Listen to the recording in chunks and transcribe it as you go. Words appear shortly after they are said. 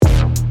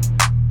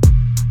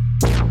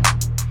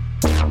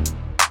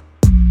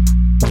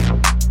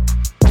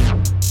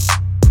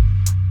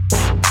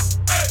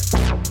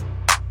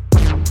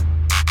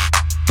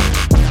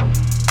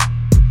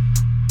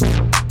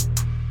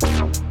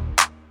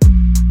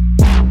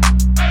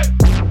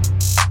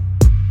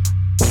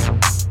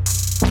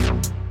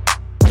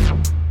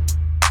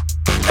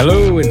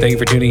Hello, and thank you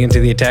for tuning into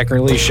the Attack and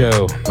Release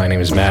Show. My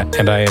name is Matt,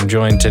 and I am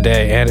joined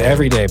today and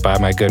every day by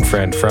my good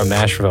friend from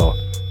Nashville,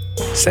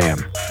 Sam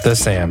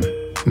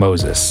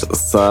Moses.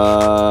 What's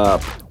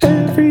up?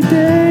 Every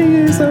day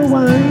is a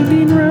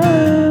winding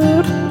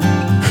road.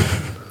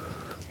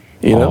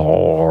 You know?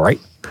 All right.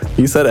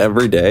 You said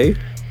every day,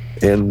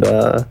 and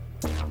just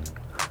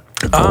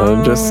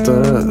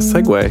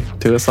segue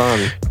to a song.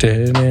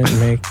 Didn't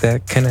make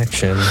that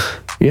connection.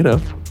 You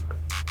know.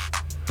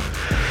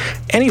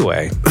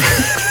 Anyway.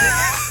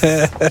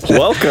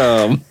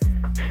 Welcome.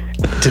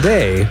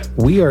 Today,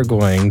 we are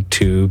going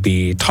to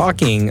be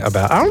talking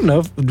about, I don't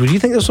know, do you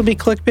think this will be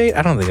clickbait?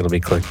 I don't think it'll be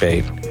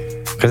clickbait.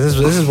 Because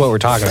this is what we're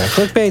talking about.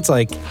 Clickbait's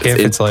like, if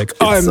it's like,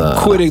 I'm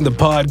quitting the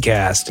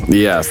podcast.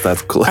 Yes,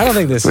 that's cool. I don't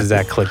think this is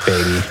that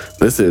clickbaity.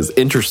 This is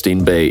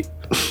interesting bait.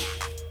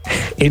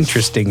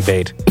 Interesting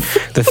bait.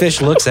 The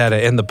fish looks at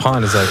it in the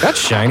pond, is like,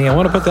 that's shiny, I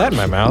want to put that in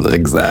my mouth.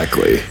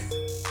 Exactly.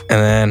 And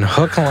then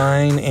hook,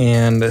 line,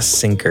 and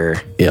sinker.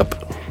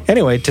 Yep.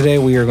 Anyway, today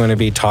we are going to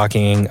be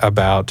talking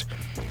about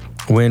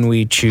when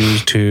we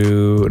choose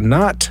to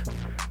not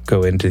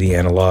go into the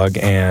analog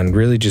and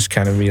really just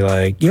kind of be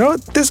like, you know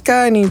what, this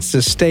guy needs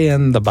to stay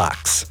in the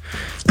box.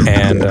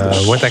 And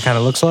what that kind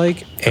of looks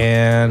like.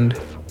 And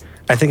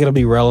I think it'll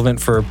be relevant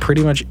for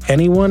pretty much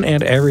anyone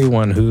and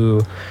everyone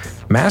who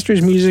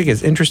masters music,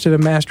 is interested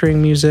in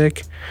mastering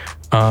music,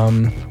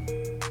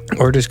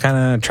 or just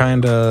kind of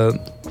trying to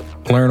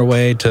learn a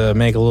way to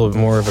make a little bit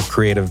more of a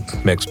creative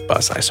mixed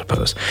bus, I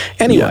suppose.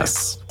 Anyway,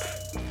 yes.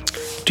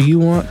 Do you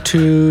want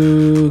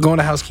to go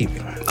into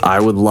housekeeping? I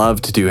would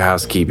love to do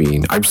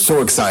housekeeping. I'm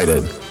so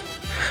excited.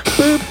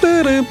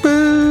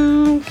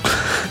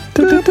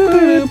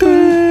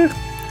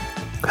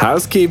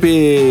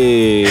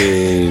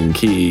 Housekeeping.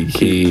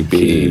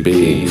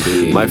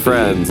 Keeping. My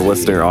friends,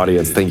 listener,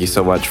 audience, thank you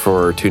so much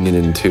for tuning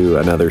into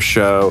another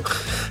show.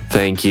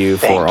 Thank you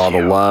for all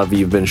the love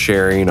you've been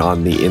sharing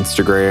on the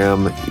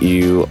Instagram.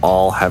 You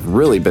all have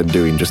really been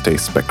doing just a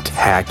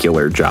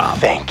spectacular job.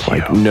 Thank you.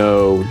 Like,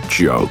 no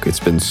joke. It's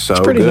been so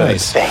It's pretty good.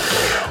 nice. Thank you.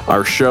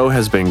 Our show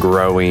has been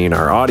growing.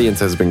 Our audience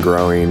has been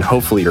growing.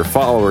 Hopefully your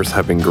followers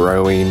have been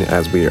growing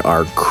as we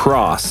are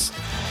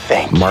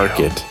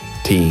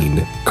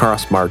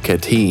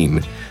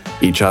cross-marketing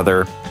each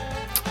other.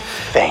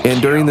 Thank you.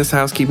 And during this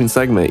housekeeping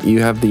segment,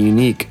 you have the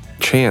unique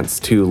chance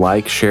to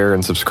like, share,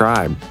 and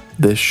subscribe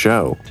this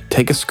show.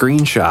 Take a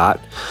screenshot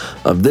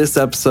of this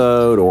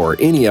episode or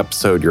any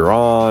episode you're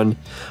on,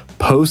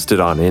 post it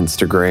on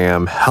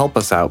Instagram, help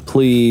us out,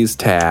 please.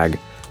 Tag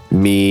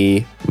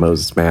me,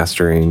 Moses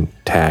Mastering,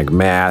 tag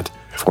Matt,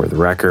 For the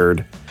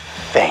Record.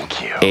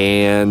 Thank you.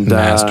 And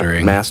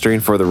Mastering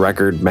For the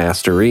Record,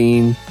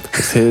 Mastering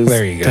is his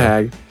There you go.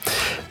 tag.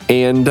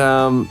 And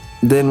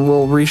then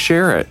we'll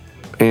reshare it.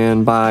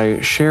 And by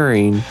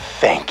sharing,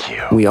 Thank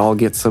you. we all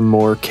get some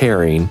more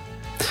caring.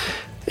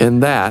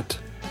 And that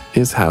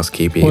is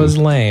housekeeping. Was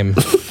lame.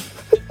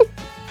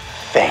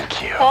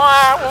 Thank you.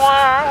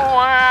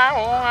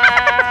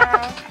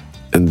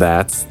 And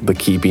that's the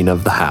keeping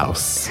of the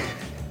house.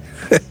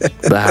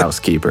 The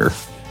housekeeper.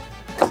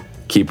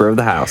 Keeper of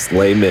the house,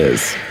 Les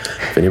Mis.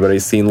 If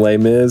anybody's seen Les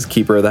Mis,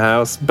 Keeper of the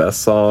House,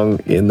 best song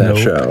in that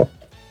show.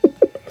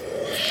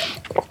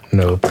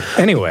 Nope.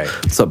 Anyway.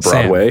 What's up,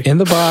 Broadway? Sam, in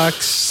the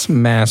box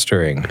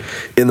mastering.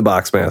 In the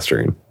box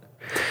mastering.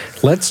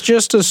 Let's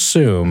just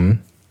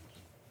assume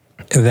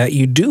that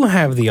you do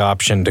have the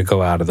option to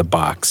go out of the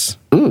box,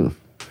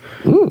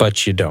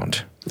 but you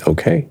don't.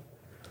 Okay.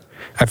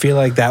 I feel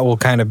like that will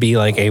kind of be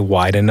like a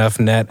wide enough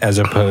net as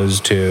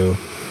opposed to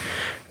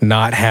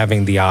not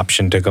having the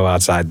option to go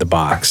outside the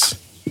box.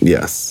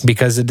 Yes.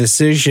 Because the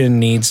decision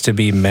needs to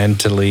be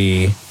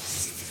mentally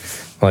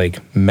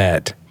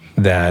met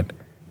that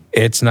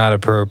it's not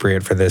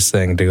appropriate for this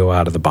thing to go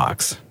out of the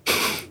box.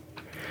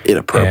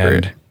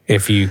 Inappropriate. And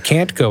if you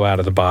can't go out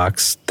of the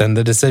box, then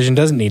the decision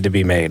doesn't need to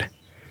be made.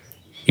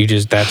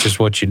 That's just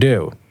what you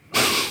do.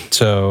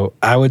 So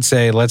I would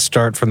say let's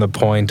start from the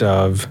point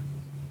of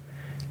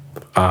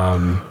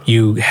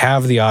you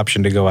have the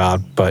option to go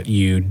out, but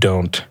you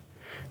don't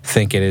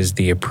think it is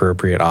the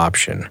appropriate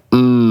option.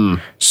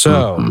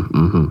 So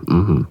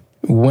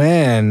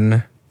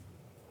when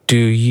do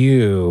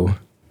you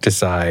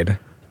decide,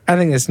 I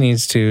think this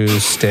needs to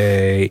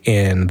stay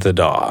in the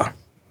DAW?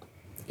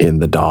 In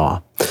the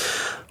DAW.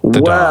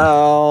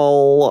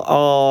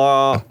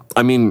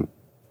 I mean,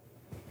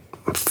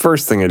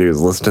 first thing I do is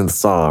listen to the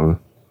song.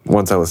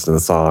 Once I listen to the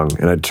song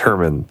and I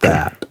determine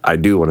that I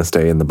do want to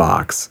stay in the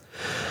box,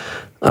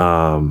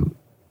 I'm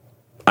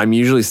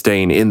usually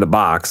staying in the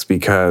box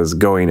because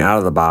going out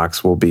of the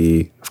box will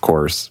be, of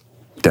course,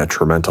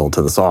 detrimental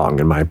to the song,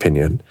 in my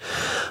opinion.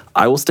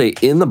 I will stay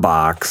in the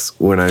box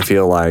when I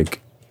feel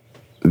like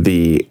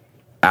the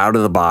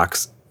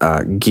out-of-the-box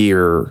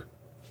gear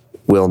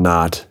will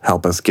not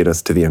help us get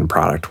us to the end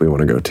product we want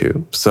to go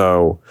to.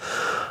 So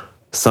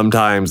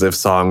sometimes if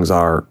songs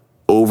are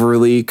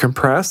overly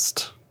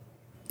compressed,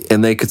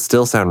 and they could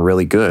still sound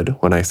really good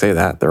when I say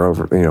that, they're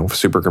over,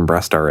 super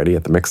compressed already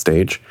at the mix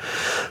stage.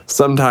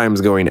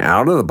 Sometimes going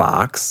out of the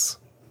box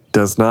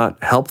does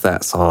not help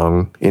that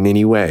song in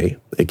any way.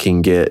 It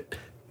can get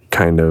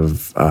kind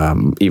of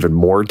even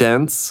more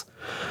dense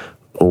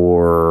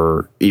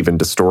or even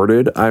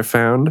distorted, I've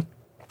found,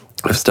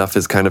 if stuff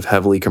is kind of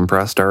heavily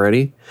compressed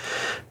already.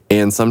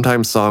 And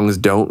sometimes songs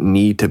don't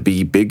need to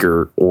be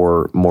bigger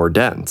or more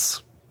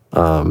dense.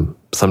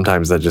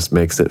 Sometimes that just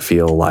makes it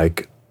feel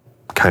like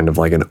kind of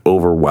like an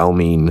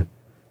overwhelming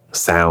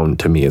sound,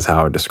 to me, is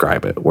how I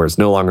describe it, where it's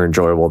no longer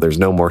enjoyable. There's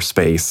no more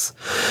space.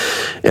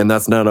 And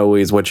that's not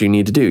always what you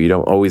need to do. You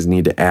don't always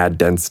need to add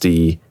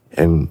density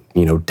and,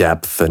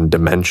 depth and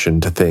dimension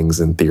to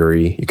things in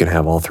theory. You can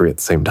have all three at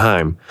the same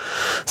time.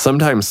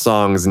 Sometimes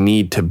songs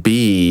need to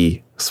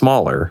be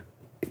smaller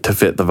to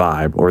fit the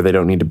vibe, or they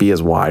don't need to be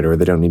as wide, or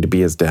they don't need to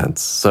be as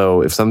dense.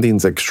 So if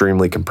something's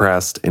extremely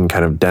compressed and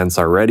kind of dense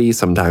already,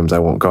 sometimes I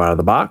won't go out of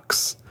the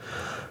box.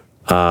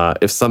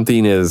 If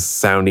something is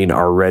sounding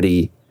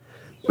already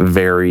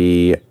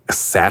very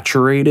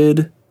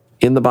saturated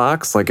in the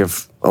box, like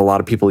if a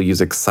lot of people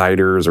use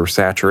exciters or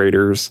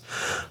saturators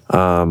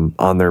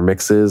on their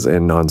mixes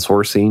and on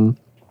sourcing,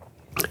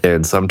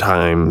 and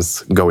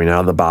sometimes going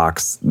out of the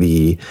box,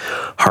 the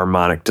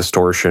harmonic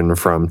distortion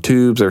from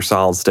tubes or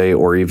solid state,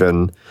 or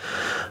even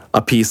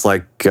a piece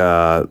like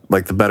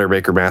the Better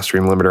Maker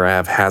Mastering Limiter I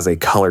have has a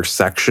color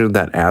section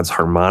that adds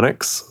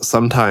harmonics.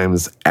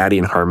 Sometimes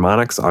adding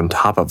harmonics on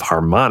top of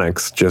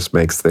harmonics just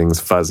makes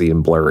things fuzzy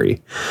and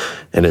blurry,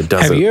 and it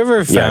doesn't. Have you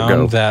ever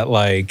found that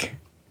like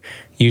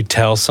you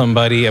tell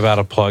somebody about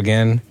a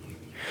plugin,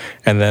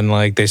 and then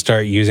like they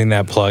start using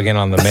that plugin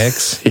on the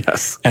mix?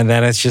 Yes. And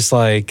then it's just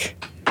like,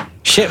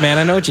 shit, man,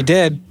 I know what you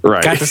did.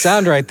 Right. Got the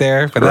sound right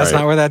there, but that's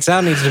not where that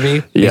sound needs to be.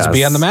 It needs to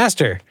be on the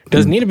master. It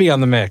doesn't need to be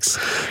on the mix.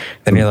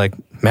 Then you're like,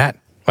 Matt,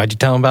 why'd you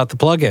tell him about the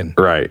plugin?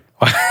 Right.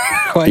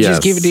 Why'd you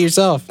just keep it to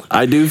yourself?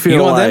 I do feel you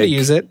don't want like them to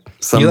use it.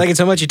 You like it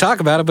so much you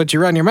talk about it, but you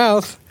run your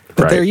mouth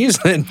that they're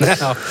using it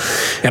now.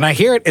 And I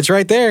hear it. It's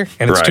right there,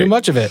 and it's too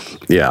much of it.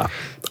 Yeah.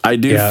 I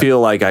do feel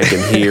like I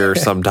can hear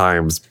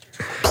sometimes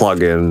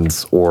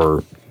plugins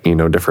or,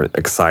 different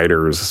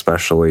exciters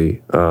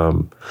especially.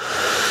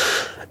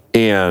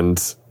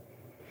 And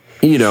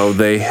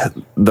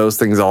those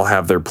things all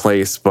have their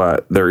place,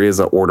 but there is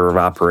an order of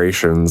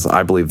operations.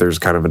 I believe there's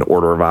kind of an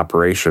order of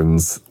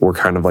operations. We're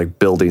kind of like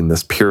building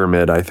this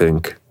pyramid, I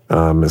think,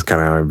 is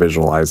kind of how I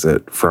visualize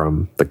it,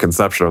 from the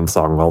conception of the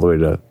song all the way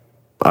to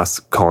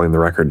us calling the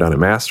record done at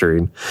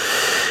mastering.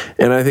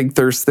 And I think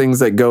there's things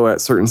that go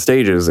at certain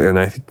stages, and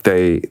I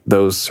think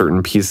those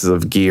certain pieces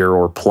of gear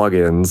or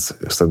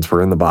plugins, since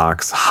we're in the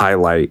box,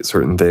 highlight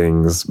certain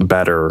things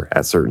better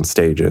at certain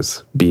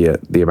stages, be it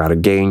the amount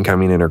of gain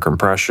coming in or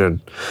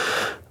compression.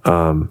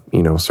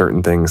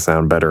 Certain things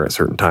sound better at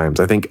certain times.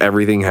 I think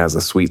everything has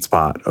a sweet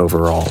spot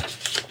overall.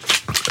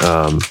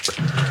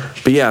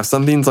 But yeah, if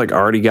something's like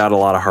already got a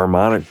lot of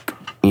harmonic,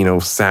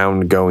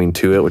 sound going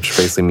to it, which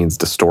basically means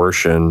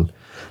distortion,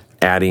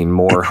 adding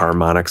more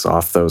harmonics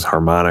off those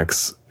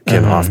harmonics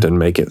can often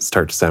make it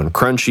start to sound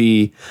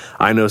crunchy.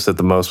 I notice it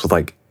the most with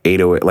like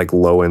 808, like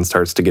low end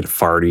starts to get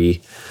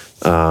farty,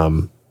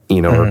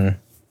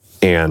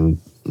 and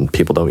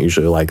people don't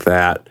usually like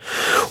that.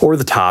 Or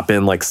the top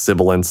end, like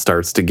sibilant,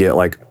 starts to get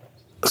like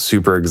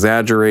super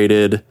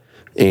exaggerated,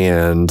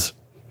 and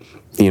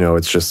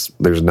it's just,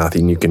 there's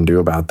nothing you can do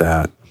about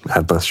that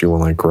unless you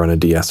want to like run a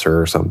de-esser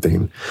or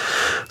something.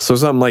 So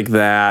something like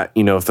that,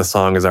 if the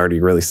song is already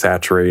really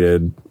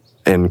saturated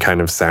and kind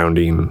of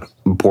sounding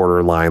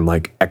borderline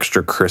like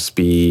extra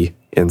crispy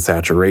in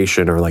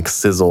saturation, or like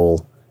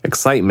sizzle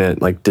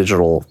excitement, like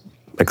digital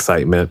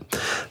excitement,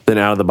 then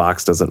out of the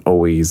box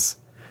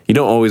you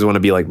don't always want to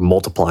be like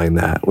multiplying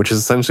that, which is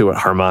essentially what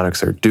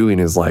harmonics are doing,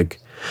 is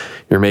like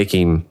you're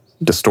making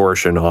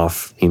distortion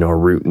off, a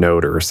root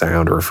note or a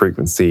sound or a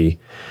frequency.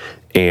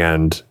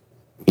 And,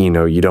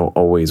 you don't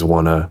always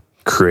want to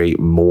create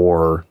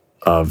more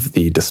of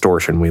the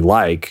distortion we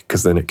like,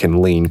 because then it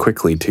can lean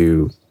quickly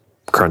to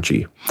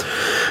crunchy.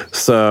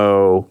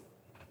 So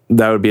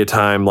that would be a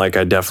time like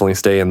I definitely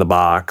stay in the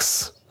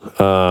box.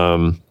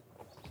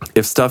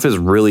 If stuff is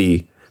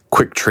really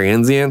quick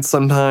transient,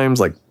 sometimes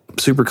like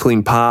super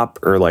clean pop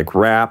or like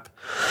rap,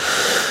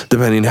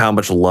 depending how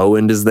much low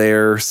end is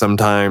there,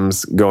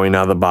 sometimes going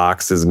out of the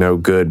box is no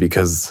good,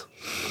 because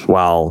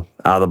while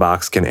out of the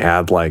box can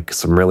add like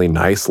some really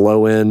nice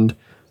low end,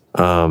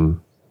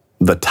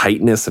 the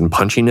tightness and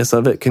punchiness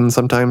of it can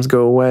sometimes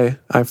go away,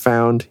 I've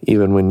found,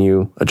 even when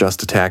you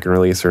adjust attack and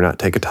release or not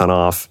take a ton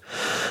off.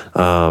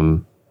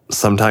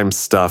 Sometimes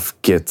stuff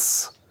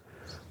gets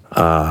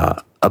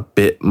a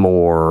bit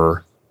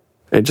more,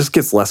 it just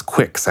gets less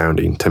quick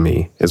sounding to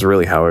me, is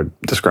really how I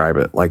would describe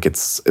it. Like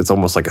it's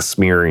almost like a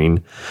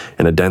smearing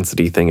and a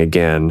density thing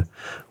again,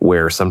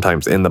 where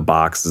sometimes in the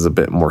box is a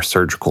bit more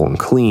surgical and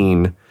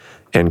clean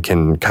and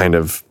can kind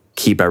of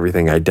keep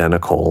everything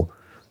identical.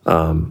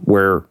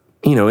 Where,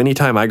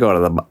 anytime I go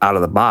out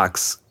of the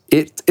box,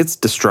 it's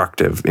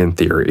destructive in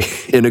theory,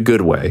 in a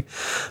good way.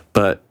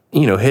 But,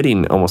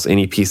 hitting almost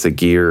any piece of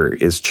gear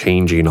is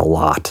changing a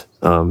lot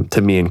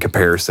to me in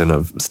comparison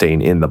of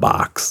staying in the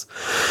box.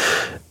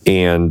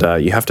 And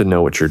you have to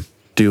know what you're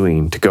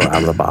doing to go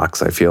out of the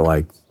box. I feel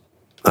like,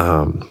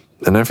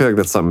 and I feel like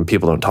that's something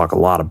people don't talk a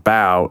lot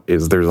about,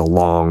 is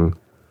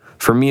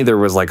for me, there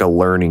was like a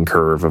learning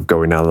curve of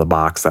going out of the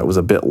box that was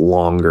a bit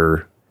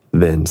longer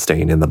than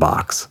staying in the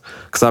box.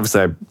 Because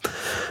obviously,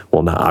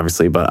 not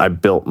obviously, but I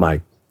built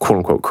my quote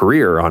unquote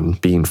career on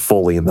being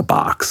fully in the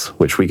box,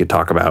 which we could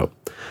talk about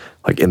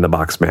like in the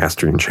box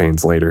mastering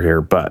chains later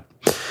here. But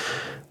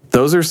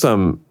those are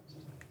some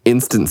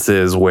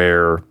instances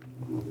where,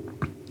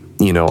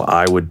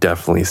 I would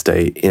definitely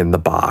stay in the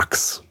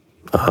box.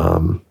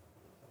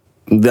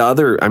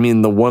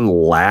 The one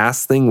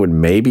last thing would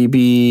maybe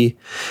be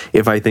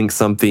if I think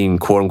something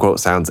quote unquote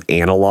sounds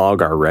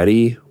analog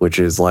already, which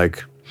is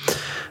like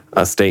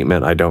a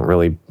statement I don't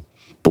really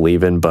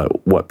believe in,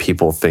 but what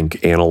people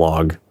think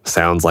analog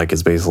sounds like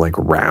is basically like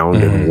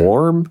round and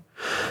warm.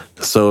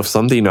 So if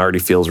something already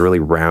feels really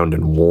round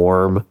and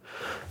warm,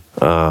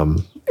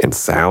 and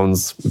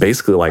sounds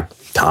basically like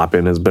top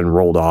end has been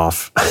rolled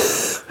off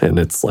and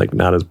it's like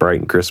not as bright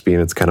and crispy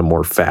and it's kind of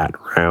more fat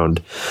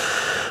round,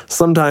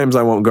 sometimes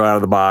I won't go out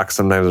of the box.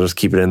 Sometimes I'll just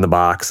keep it in the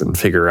box and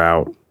figure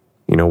out,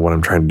 what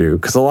I'm trying to do.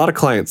 Because a lot of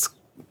clients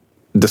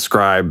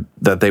describe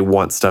that they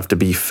want stuff to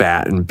be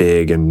fat and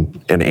big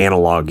and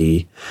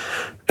analog-y.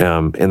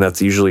 And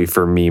that's usually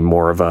for me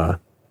more of a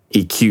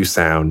EQ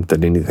sound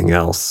than anything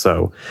else.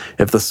 So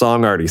if the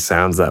song already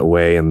sounds that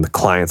way and the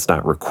client's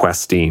not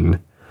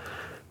requesting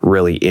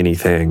really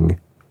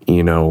anything,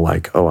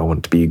 like, oh, I want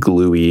it to be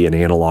gluey and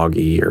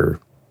analog-y or,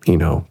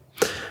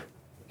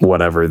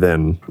 whatever,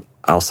 then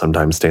I'll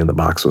sometimes stay in the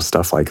box with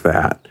stuff like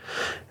that.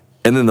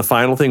 And then the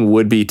final thing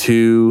would be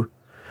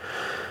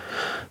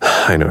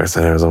I know I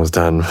said I was almost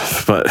done,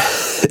 but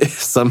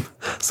some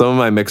of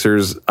my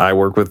mixers I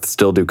work with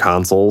still do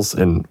consoles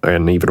and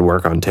even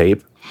work on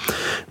tape,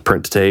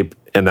 print to tape,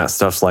 and that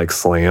stuff's like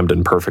slammed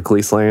and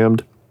perfectly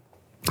slammed.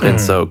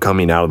 And so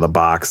coming out of the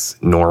box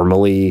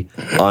normally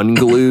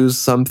unglues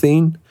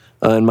something,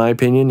 in my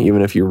opinion,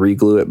 even if you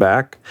re-glue it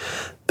back.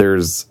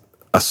 There's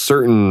a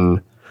couple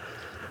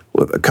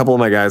of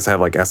my guys have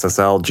like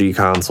SSL G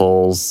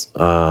consoles,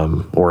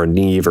 or a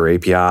Neve or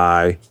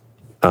API.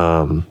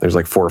 There's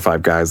like 4 or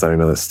 5 guys that I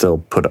know that still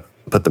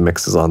put the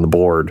mixes on the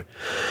board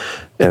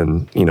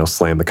and,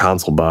 slam the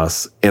console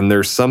bus. And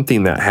there's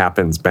something that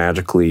happens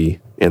magically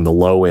in the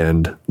low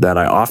end that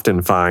I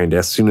often find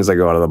as soon as I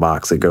go out of the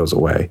box, it goes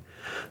away,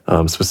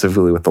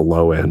 specifically with the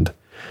low end.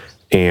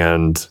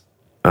 And,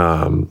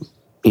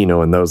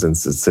 in those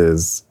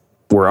instances,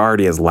 we're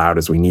already as loud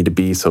as we need to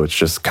be. So it's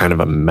just kind of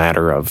a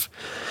matter of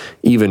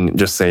even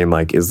just saying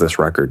like, is this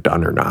record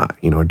done or not?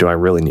 Do I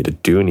really need to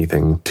do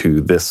anything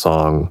to this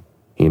song?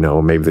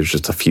 Maybe there's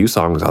just a few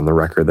songs on the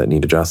record that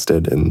need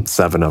adjusted and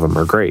 7 of them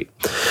are great.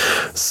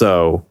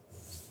 So,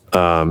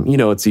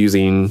 it's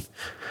using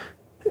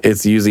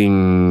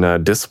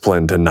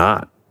discipline to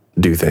not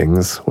do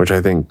things, which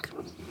I think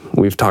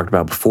we've talked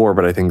about before,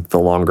 but I think the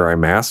longer I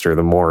master,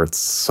 the more it's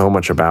so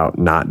much about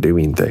not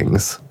doing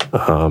things,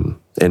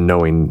 and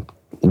knowing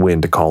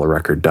when to call a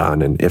record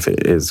done and if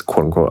it is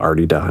quote unquote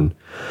already done,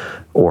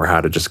 or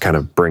how to just kind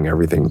of bring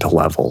everything to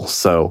level.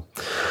 So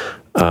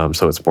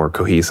it's more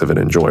cohesive and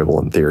enjoyable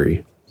in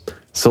theory.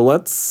 So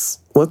let's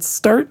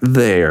start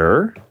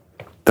there.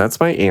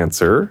 That's my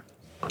answer,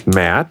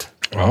 Matt.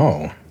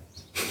 Oh,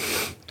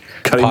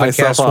 cutting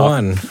myself off.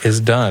 Podcast 1 is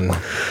done.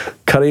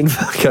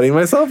 Cutting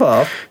myself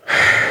off.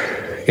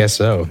 Guess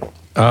so.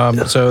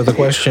 So the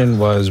question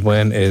was,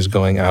 when is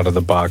going out of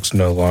the box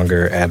no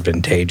longer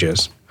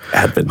advantageous?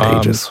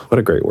 Advantageous. What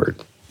a great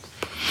word.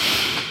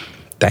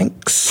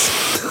 Thanks.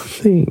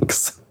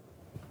 Thanks.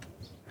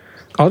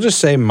 I'll just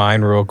say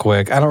mine real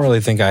quick. I don't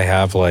really think I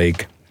have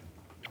like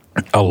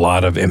a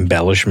lot of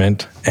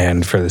embellishment,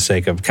 and for the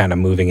sake of kind of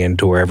moving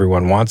into where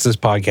everyone wants this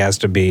podcast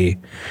to be,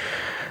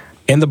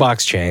 in the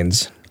box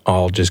chains,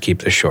 I'll just keep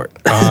this short.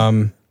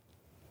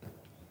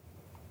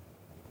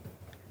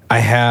 I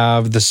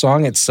have the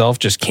song itself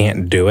just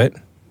can't do it.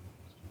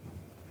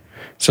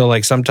 So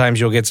like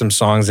sometimes you'll get some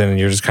songs in and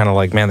you're just kind of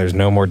like, man, there's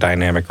no more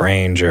dynamic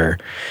range, or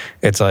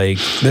it's like,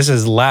 this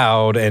is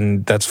loud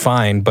and that's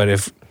fine, but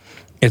if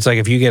it's like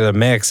if you get a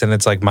mix and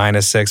it's like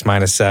 -6,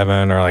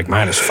 -7, or like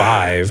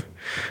 -5,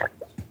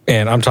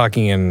 and I'm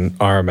talking in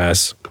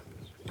RMS.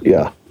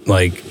 Yeah.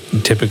 Like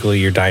typically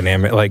your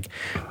dynamic, like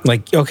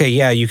okay,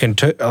 yeah, you can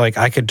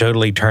I could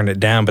totally turn it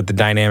down, but the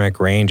dynamic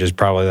range is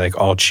probably like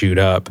all chewed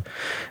up,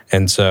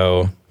 and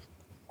so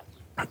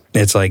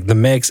it's like the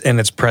mix in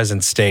its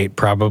present state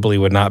probably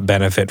would not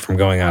benefit from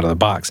going out of the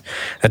box.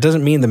 That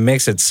doesn't mean the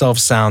mix itself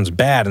sounds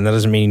bad, and that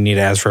doesn't mean you need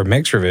to ask for a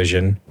mix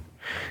revision.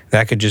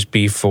 That could just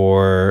be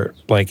for,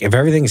 like, if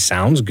everything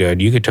sounds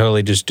good, you could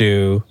totally just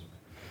do,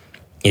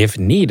 if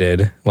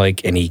needed,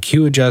 like an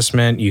EQ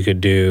adjustment. You could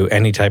do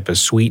any type of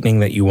sweetening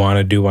that you want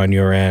to do on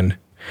your end,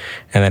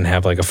 and then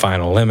have like a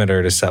final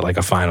limiter to set like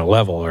a final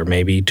level, or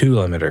maybe 2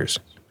 limiters.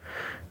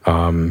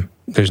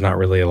 There's not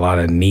really a lot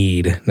of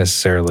need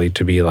necessarily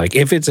to be like,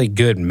 if it's a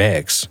good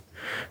mix,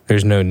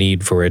 there's no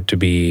need for it to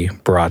be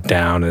brought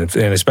down. And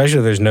especially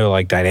if there's no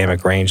like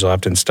dynamic range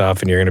left and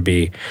stuff, and you're going to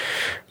be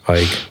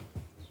like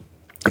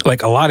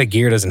like a lot of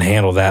gear doesn't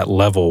handle that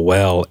level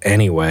well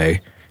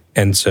anyway.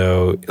 And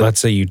so let's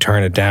say you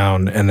turn it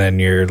down and then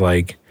you're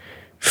like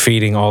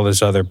feeding all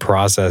this other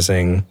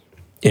processing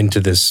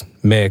into this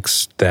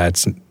mix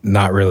that's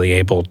not really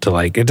able to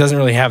like, it doesn't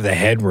really have the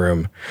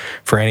headroom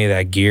for any of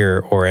that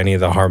gear or any of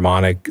the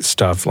harmonic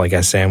stuff, like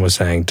as Sam was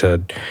saying,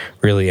 to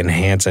really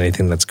enhance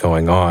anything that's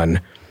going on.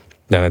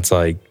 Then it's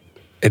like,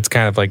 it's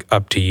kind of like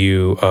up to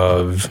you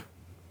of,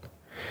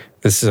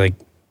 this is like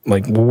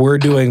we're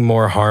doing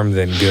more harm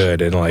than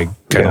good, and like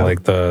kind of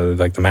like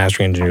the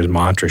mastering engineer's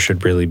mantra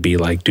should really be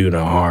like do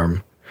no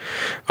harm.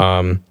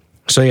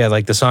 So yeah,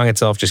 like the song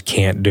itself just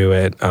can't do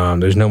it.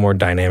 There's no more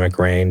dynamic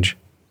range.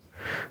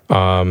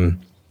 Going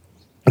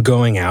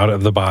out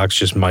of the box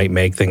just might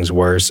make things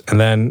worse. And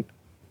then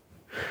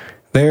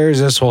there's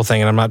this whole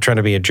thing, and I'm not trying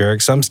to be a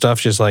jerk. Some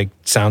stuff just like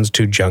sounds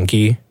too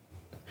junky,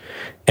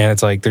 and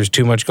it's like there's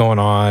too much going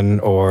on,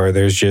 or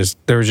there was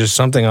just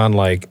something on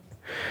like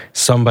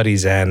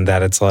somebody's end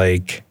that it's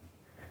like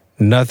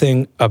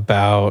nothing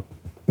about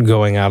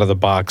going out of the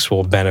box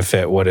will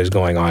benefit what is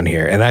going on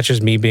here. And that's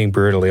just me being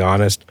brutally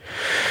honest,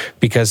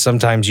 because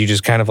sometimes you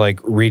just kind of like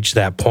reach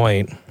that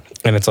point,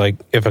 and it's like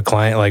if a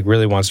client like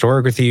really wants to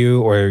work with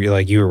you, or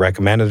like you were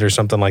recommended or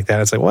something like that,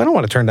 it's like, well, I don't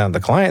want to turn down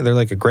the client. They're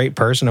like a great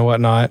person and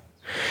whatnot.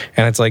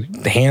 And it's like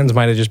the hands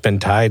might have just been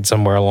tied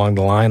somewhere along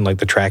the line. Like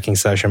the tracking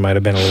session might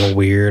have been a little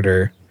weird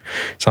or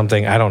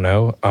something. I don't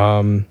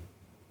know.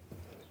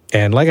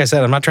 And like I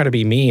said, I'm not trying to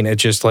be mean.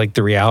 It's just like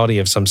the reality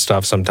of some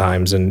stuff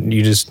sometimes. And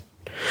you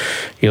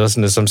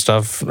listen to some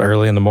stuff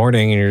early in the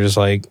morning and you're just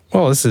like,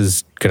 well, this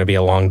is going to be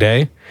a long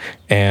day.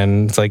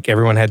 And it's like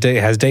everyone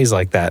has days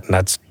like that. And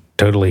that's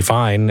totally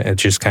fine.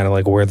 It's just kind of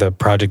like where the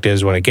project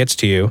is when it gets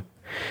to you.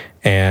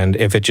 And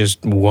if it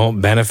just won't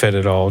benefit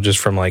at all just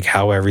from like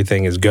how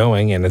everything is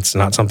going, and it's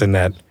not something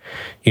that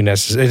it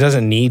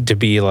doesn't need to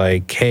be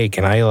like, hey,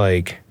 can I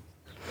like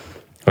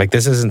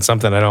this isn't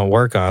something I don't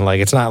work on. Like,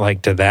 it's not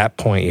like to that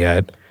point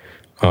yet.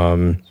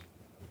 You're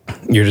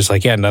just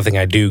like, yeah, nothing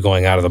I do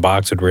going out of the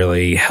box would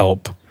really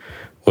help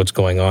what's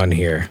going on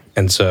here.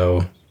 And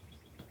so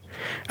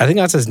I think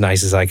that's as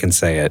nice as I can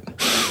say it.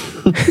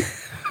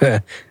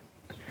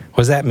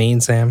 Was that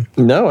mean, Sam?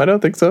 No, I don't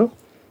think so.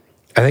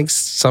 I think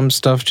some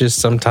stuff just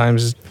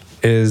sometimes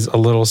is a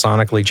little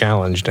sonically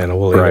challenged, and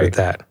we'll leave it at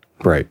that.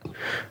 Right.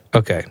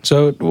 Okay,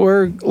 so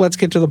let's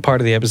get to the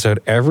part of the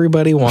episode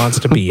everybody wants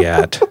to be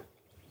at.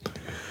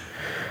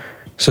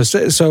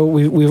 So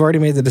we've already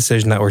made the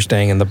decision that we're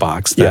staying in the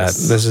box.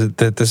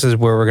 That this is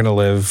where we're going to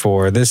live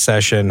for this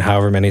session,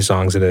 however many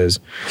songs it is.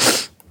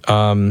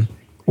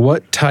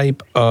 What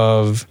type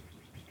of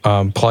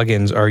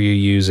plugins are you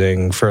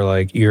using for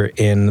like your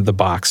in the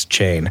box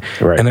chain?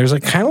 Right. And there's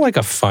like kind of like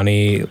a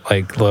funny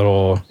like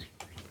little.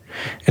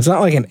 It's not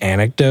like an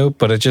anecdote,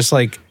 but it's just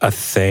like a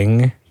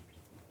thing.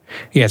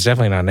 Yeah, it's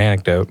definitely not an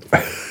anecdote.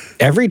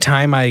 Every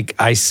time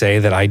I say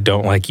that I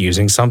don't like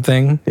using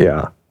something.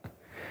 Yeah.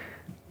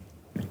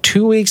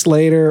 2 weeks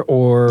later,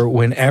 or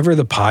whenever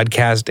the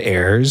podcast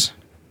airs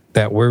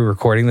that we're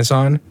recording this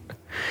on,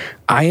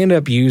 I end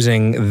up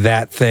using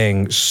that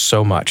thing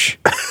so much.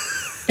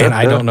 And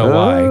I don't know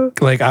why.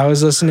 Like, I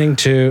was listening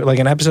to like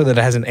an episode that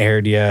hasn't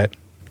aired yet.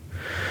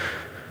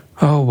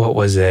 Oh, what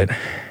was it?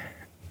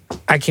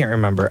 I can't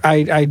remember.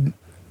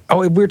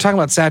 We were talking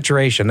about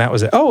saturation. That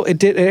was it. Oh,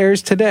 it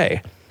airs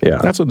today. Yeah.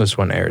 That's when this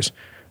one airs.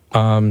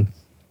 We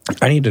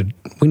need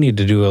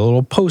to do a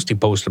little post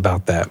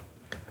about that.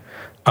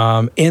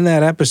 In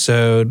that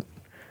episode,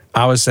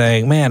 I was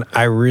saying, man,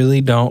 I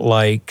really don't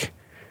like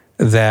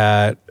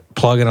that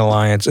Plugin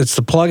Alliance. It's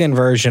the plugin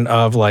version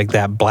of like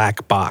that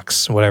black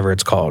box, whatever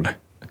it's called.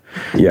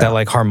 Yeah. That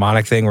like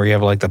harmonic thing where you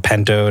have like the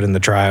pentode and the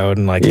triode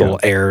and like the little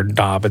air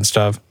knob and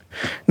stuff.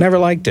 Never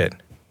liked it.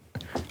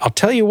 I'll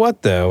tell you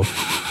what though.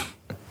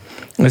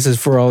 This is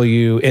for all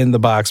you in the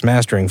box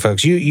mastering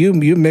folks. You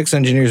mix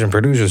engineers and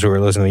producers who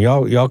are listening.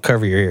 Y'all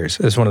cover your ears.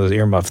 It's one of those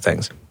earmuff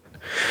things.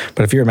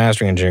 But if you're a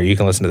mastering engineer, you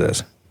can listen to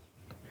this.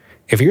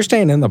 If you're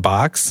staying in the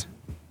box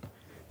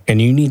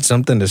and you need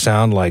something to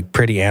sound like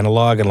pretty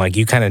analog and like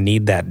you kind of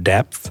need that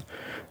depth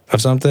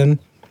of something,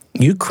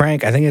 you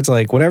crank, I think it's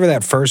like whatever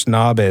that first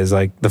knob is,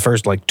 like the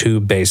first like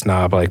tube bass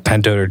knob, like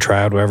pentode or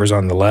triode, whatever's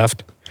on the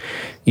left,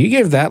 you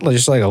give that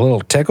just like a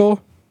little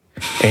tickle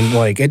and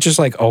like it's just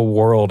like a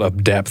world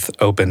of depth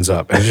opens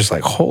up. And it's just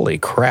like, holy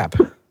crap.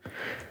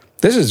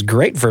 This is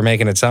great for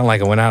making it sound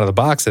like it went out of the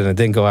box and it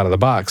didn't go out of the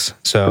box.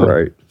 So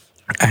right.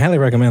 I highly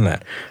recommend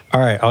that. All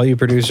right, all you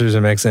producers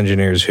and mix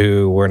engineers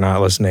who were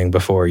not listening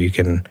before, you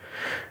can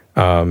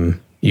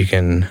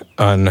unmute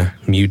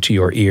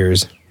your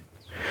ears.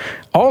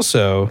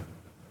 Also,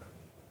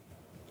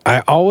 I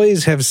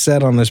always have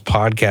said on this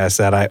podcast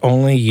that I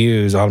only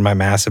use on my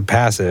Massive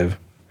Passive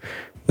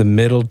the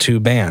middle two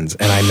bands,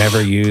 and I never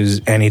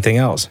use anything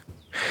else.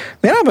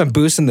 Man, I've been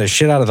boosting the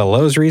shit out of the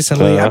lows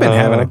recently. I've been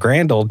having a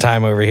grand old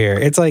time over here.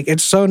 It's like,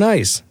 it's so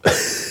nice.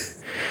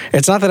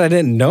 It's not that I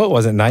didn't know it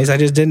wasn't nice. I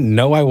just didn't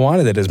know I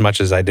wanted it as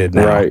much as I did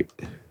now. Right.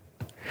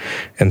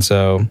 And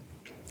so,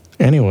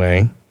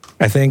 anyway,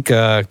 I think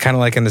kind of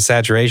like in the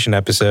saturation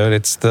episode,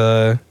 it's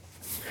the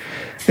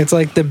It's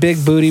like the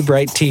big booty,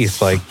 bright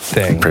teeth like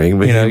thing. Big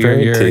booty,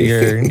 bright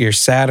teeth. Your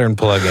Saturn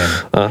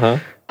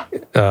plug-in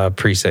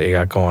preset you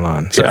got going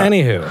on. So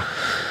anywho,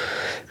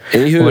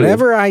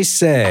 whatever I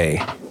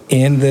say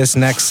in this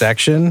next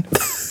section,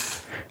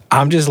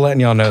 I'm just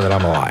letting y'all know that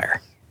I'm a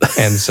liar.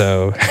 And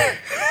so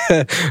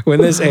when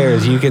this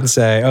airs, you can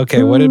say,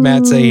 okay, what did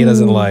Matt say he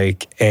doesn't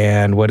like,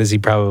 and what is he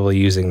probably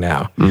using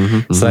now?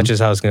 So that's just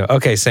how it's going to go.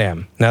 Okay,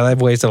 Sam, now that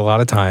I've wasted a lot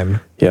of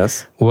time,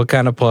 Yes. what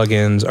kind of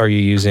plugins are you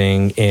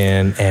using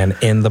in an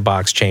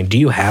in-the-box chain? Do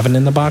you have an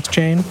in-the-box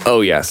chain?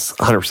 Oh, yes.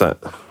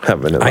 100%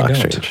 have an in-the-box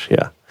change.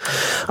 Yeah.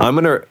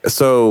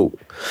 So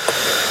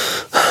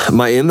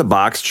my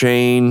in-the-box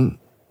chain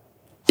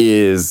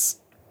is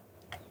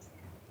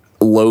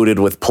loaded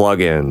with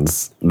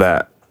plugins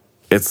that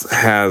it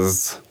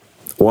has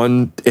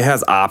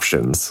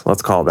options.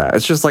 Let's call it that.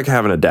 It's just like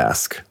having a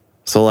desk.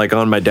 So like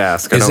on my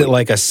desk. Is it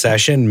like a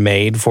session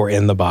made for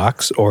in the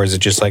box, or is it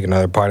just like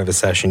another part of a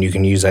session you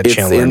can use that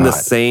channel or not? It's in the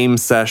same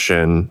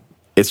session.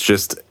 It's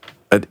just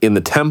in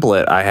the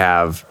template I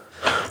have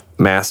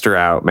master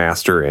out,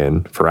 master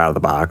in for out of the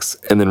box.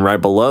 And then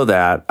right below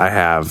that I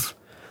have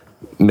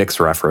mix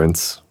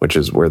reference, which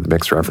is where the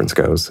mix reference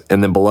goes.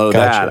 And then below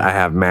that I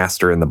have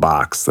master in the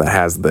box that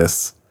has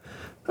this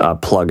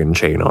plugin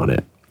chain on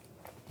it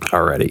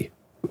already,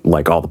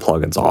 like all the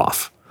plugins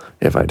off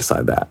if I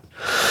decide that.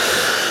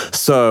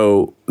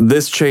 So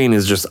this chain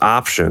is just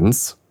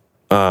options.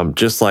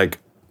 Just like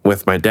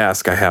with my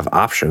desk, I have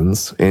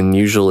options, and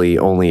usually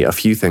only a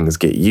few things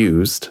get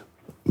used,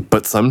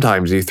 but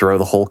sometimes you throw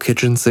the whole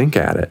kitchen sink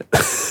at it.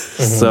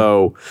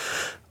 So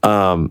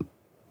I'm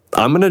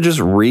going to just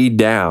read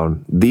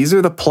down. These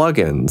are the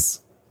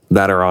plugins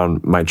that are on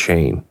my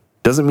chain.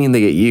 Doesn't mean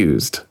they get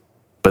used,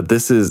 but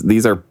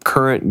these are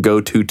current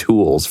go-to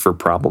tools for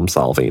problem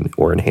solving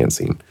or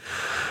enhancing.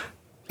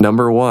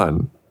 Number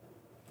 1,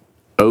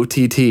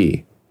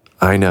 OTT.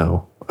 I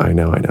know.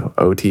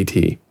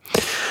 OTT.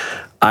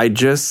 I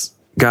just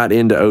got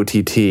into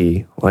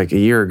OTT like a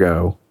year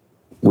ago,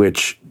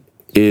 which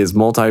is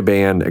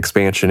multi-band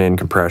expansion and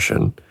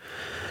compression.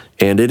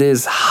 And it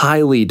is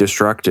highly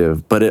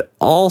destructive, but it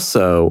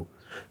also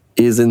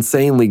is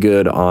insanely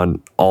good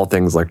on all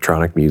things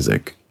electronic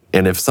music.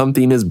 And if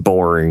something is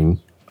boring,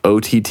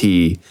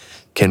 OTT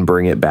can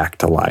bring it back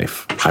to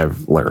life,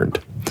 I've learned.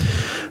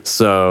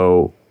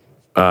 So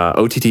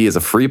OTT is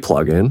a free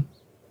plugin,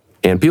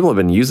 and people have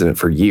been using it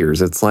for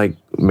years. It's like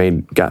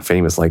got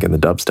famous like in the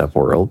dubstep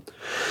world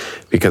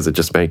because it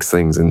just makes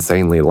things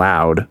insanely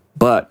loud.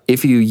 But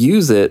if you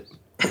use it,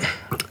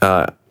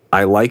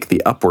 I like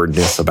the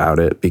upwardness about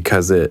it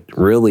because it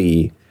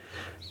really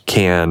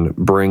can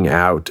bring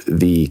out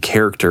the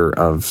character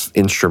of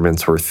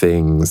instruments or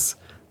things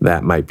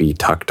that might be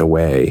tucked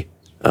away.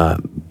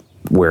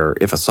 Where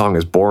if a song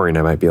is boring,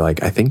 I might be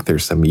like, I think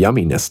there's some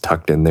yumminess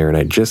tucked in there and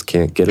I just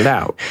can't get it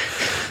out.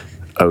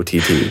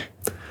 OTT.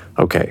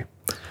 Okay.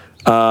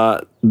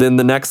 Then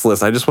the next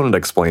list, I just wanted to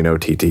explain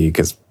OTT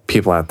because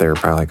people out there are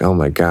probably like, oh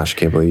my gosh,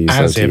 can't believe you said OTT.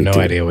 I honestly have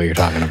no idea what you're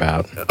talking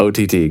about.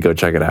 OTT, go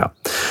check it out.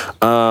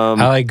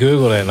 I like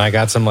Googled it and I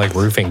got some like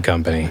roofing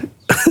company.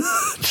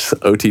 Just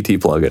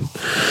OTT plugin.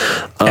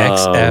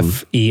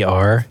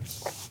 XFER.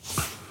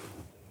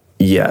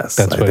 Yes,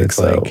 that's what it's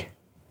so. like.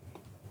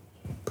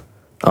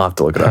 I'll have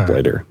to look it up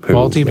later.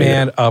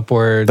 Multi-band,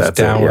 upwards,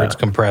 downwards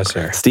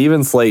compressor.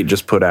 Steven Slate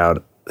just put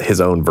out his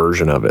own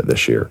version of it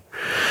this year.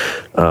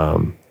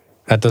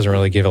 That doesn't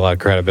really give a lot of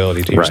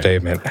credibility to your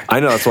statement. I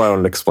know, that's why I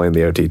wanted to explain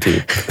the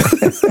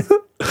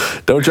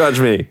OTT. Don't judge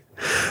me.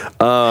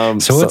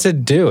 So what's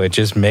it do? It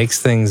just makes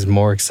things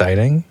more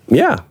exciting?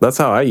 Yeah, that's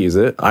how I use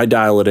it. I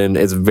dial it in.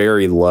 It's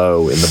very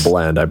low in the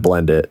blend. I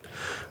blend it,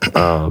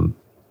 to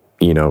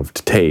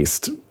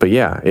taste. But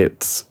yeah,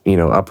 it's,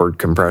 upward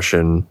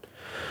compression,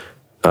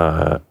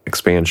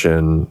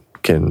 expansion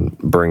can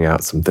bring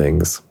out some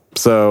things.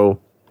 So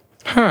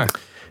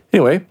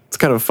anyway, it's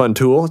kind of a fun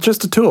tool. It's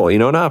just a tool,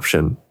 an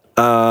option.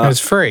 It's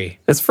free.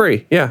 It's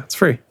free. Yeah, it's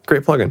free.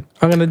 Great plugin.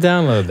 I'm going to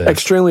download this.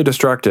 Extremely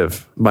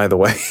destructive, by the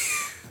way.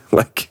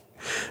 Like,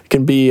 it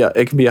can be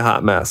a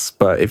hot mess,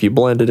 but if you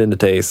blend it into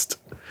taste,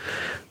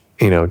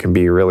 it can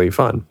be really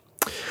fun.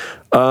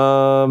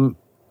 On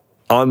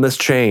this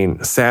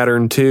chain,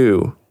 Saturn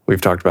 2.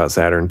 We've talked about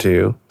Saturn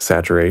 2,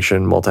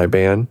 saturation,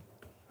 multi-band,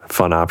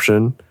 fun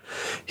option.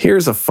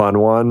 Here's a fun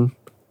one,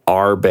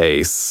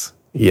 R-Bass.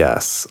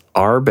 Yes,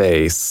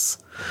 R-Bass.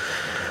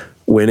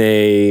 When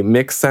a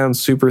mix sounds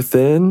super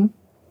thin,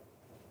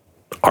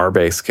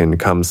 R-Bass can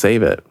come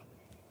save it.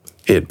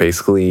 It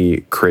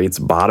basically creates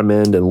bottom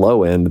end and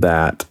low end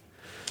that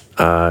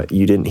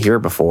you didn't hear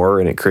before,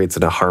 and it creates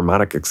a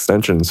harmonic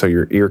extension so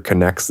your ear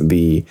connects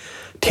the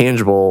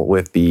tangible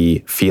with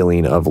the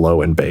feeling of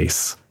low end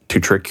bass to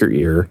trick your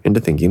ear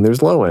into thinking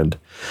there's low end.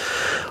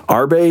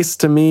 R-Bass,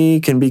 to me,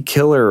 can be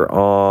killer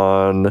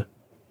on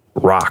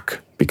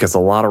rock because a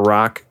lot of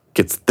rock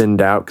gets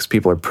thinned out because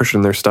people are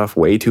pushing their stuff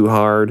way too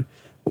hard.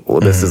 Well,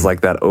 this is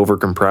like that over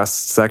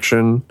compressed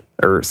section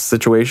or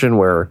situation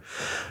where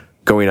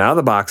Going out of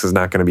the box is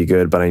not going to be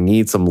good, but I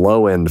need some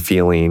low end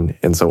feeling.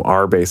 And so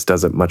R-Bass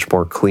does it much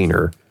more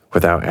cleaner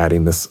without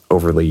adding this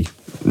overly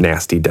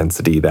nasty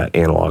density that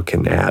analog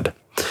can add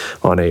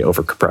on a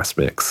overcompressed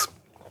mix.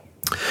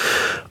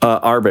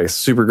 R-Bass,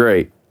 super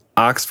great.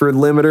 Oxford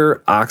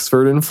limiter,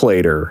 Oxford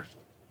inflator.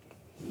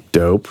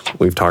 Dope.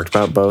 We've talked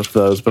about both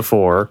those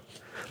before.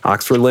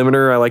 Oxford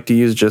limiter I like to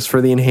use just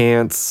for the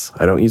enhance.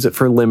 I don't use it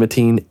for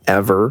limiting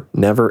ever.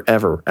 Never,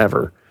 ever,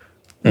 ever.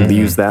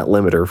 Use that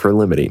limiter for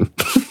limiting.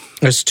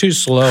 It's too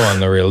slow on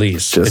the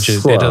release. Just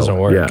it slow. doesn't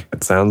work. Yeah,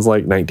 it sounds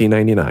like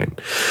 1999.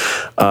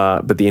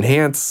 But the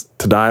enhance,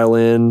 to dial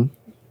in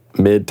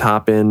mid,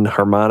 top end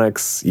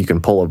harmonics, you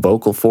can pull a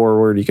vocal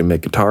forward, you can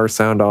make guitar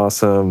sound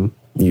awesome.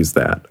 Use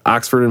that.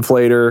 Oxford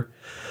inflator.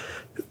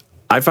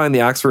 I find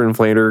the Oxford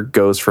inflator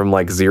goes from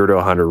like 0 to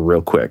 100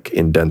 real quick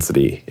in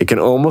density. It can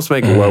almost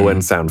make low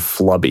end sound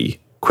flubby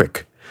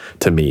quick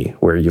to me,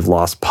 where you've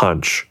lost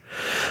punch.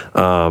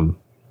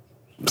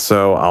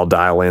 So I'll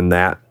dial in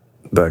the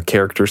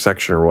character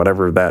section or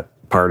whatever that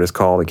part is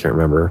called. I can't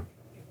remember.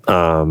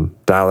 Dial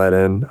that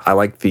in. I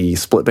like the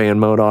split band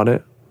mode on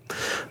it.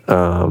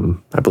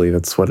 I believe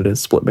that's what it is,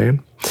 split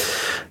band.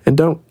 And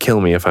don't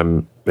kill me if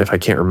I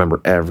can't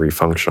remember every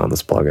function on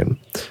this plugin.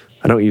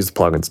 I don't use the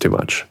plugins too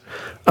much.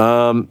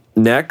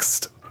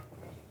 Next,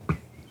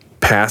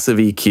 passive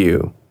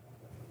EQ.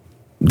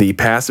 The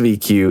passive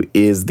EQ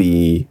is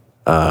the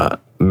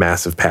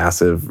massive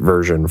passive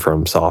version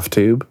from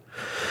Softtube.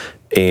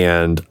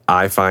 And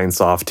I find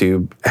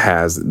Softtube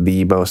has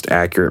the most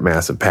accurate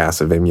massive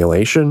passive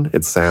emulation.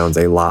 It sounds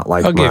a lot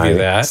like my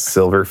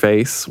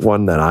Silverface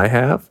one that I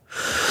have.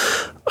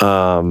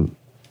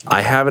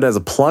 I have it as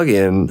a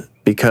plugin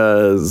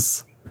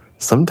because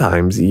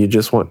sometimes you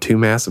just want two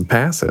massive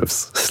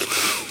passives.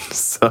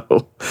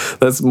 So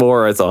that's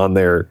more it's on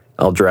there.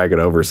 I'll drag it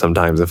over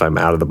sometimes if I'm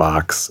out of the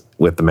box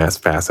with the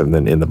massive passive and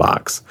then in the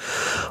box.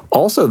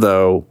 Also,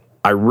 though,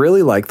 I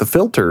really like the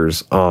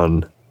filters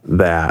on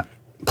that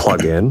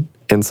plugin,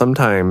 and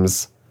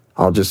sometimes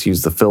I'll just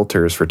use the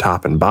filters for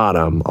top and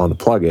bottom on the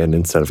plugin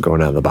instead of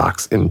going out of the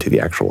box into the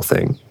actual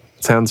thing.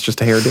 It sounds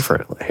just a hair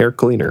different, a hair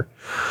cleaner.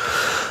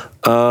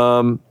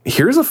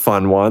 Here's a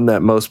fun one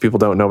that most people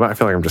don't know about. I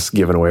feel like I'm just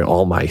giving away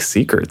all my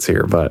secrets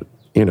here, but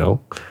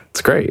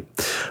it's great.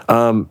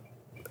 Fun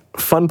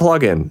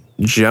plugin,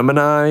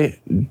 Gemini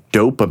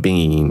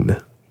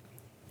Dopamine.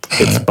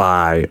 It's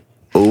by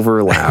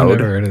Overloud. I've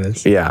never heard of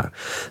this. Yeah.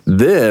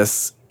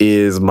 This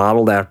is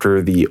modeled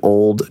after the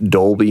old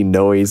Dolby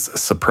noise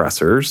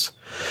suppressors.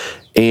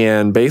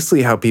 And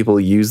basically how people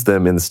use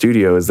them in the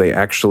studio is they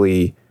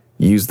actually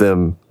use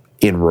them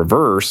in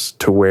reverse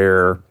to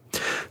where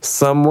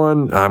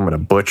I'm going to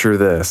butcher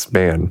this,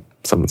 man.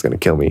 Someone's going to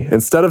kill me.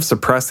 Instead of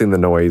suppressing the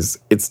noise,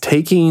 it's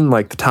taking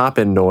like the top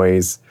end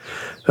noise.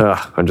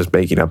 I'm just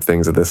making up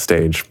things at this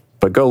stage,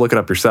 but go look it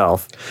up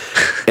yourself.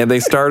 And they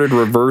started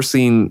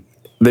reversing.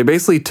 They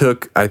basically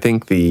took, I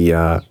think,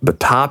 the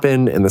top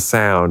end and the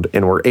sound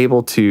and were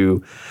able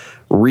to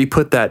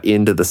re-put that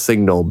into the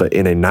signal, but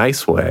in a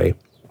nice way.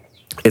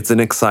 It's an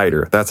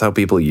exciter. That's how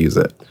people use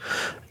it.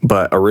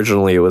 But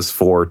originally it was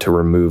to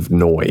remove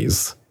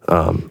noise.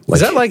 Is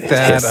that like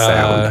that?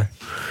 Sound.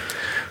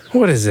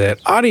 What is it?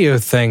 Audio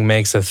Thing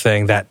makes a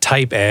thing, that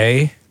Type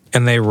A,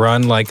 and they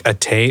run like a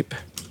tape.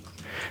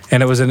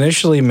 And it was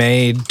initially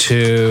made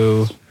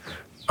to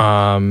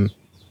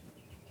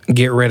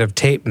get rid of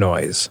tape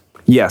noise.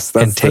 Yes,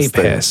 that's and tape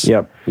hiss.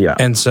 Yep, yeah.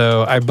 And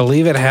so I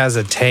believe it has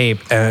a tape,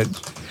 and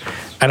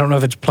I don't know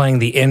if it's playing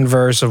the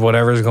inverse of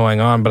whatever's going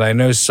on, but I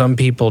know some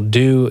people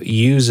do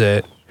use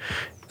it.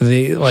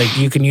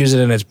 You can use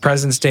it in its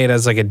present state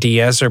as like a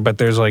de-esser, but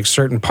there's like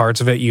certain parts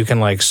of it you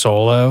can like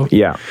solo.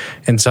 Yeah.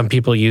 And some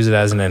people use it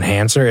as an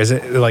enhancer. Is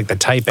it like the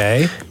Type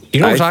A? You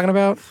know what I'm talking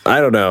about?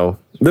 I don't know.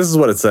 This is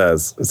what it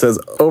says. It says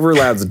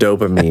Overloud's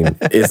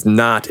dopamine is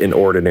not an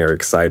ordinary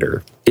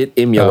exciter. It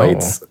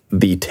emulates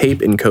the tape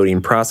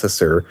encoding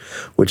processor,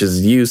 which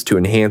is used to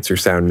enhance your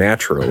sound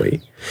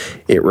naturally.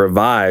 It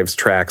revives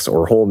tracks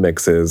or whole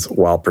mixes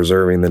while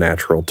preserving the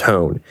natural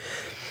tone.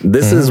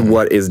 This is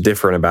what is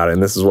different about it,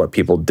 and this is what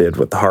people did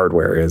with the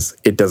hardware, is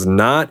it does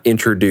not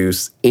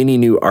introduce any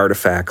new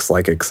artifacts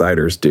like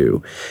exciters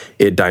do.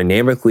 It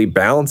dynamically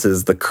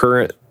balances the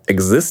current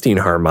existing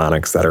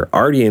harmonics that are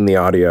already in the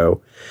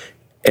audio,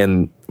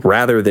 and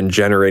rather than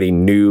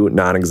generating new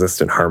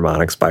non-existent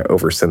harmonics by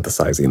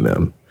over-synthesizing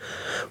them.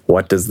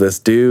 What does this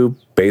do?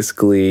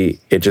 Basically,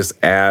 it just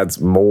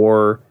adds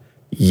more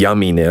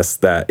yumminess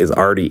that is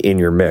already in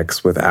your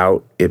mix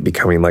without it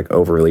becoming like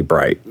overly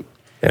bright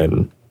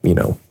and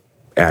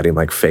adding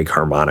like fake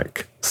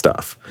harmonic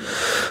stuff.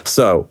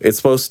 So it's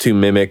supposed to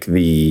mimic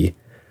the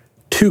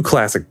two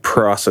classic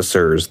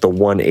processors, the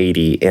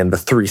 180 and the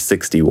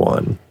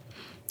 361,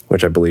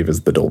 which I believe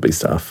is the Dolby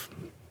stuff.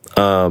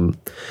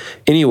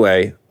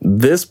 Anyway,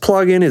 this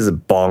plugin is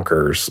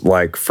bonkers,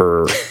 like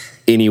for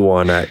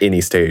anyone at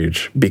any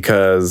stage,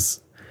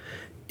 because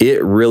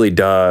it really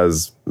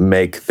does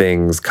make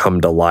things come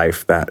to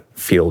life that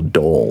feel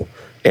dull.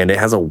 and it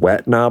has a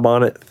wet knob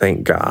on it,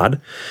 thank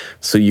God.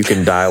 So you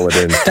can dial it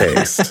in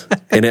taste.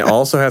 And it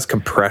also has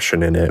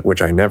compression in it,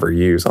 which I never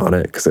use on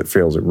it because it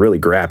feels really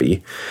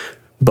grabby.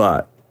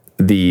 But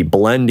the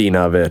blending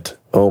of it,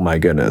 oh my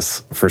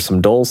goodness. For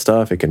some dull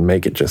stuff, it can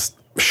make it just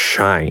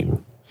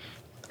shine.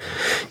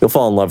 You'll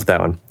fall in love with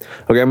that one.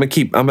 Okay, I'm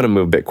gonna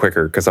move a bit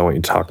quicker because I want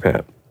you to talk,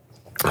 Matt.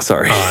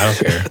 Sorry. Oh, I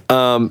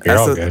don't care. You're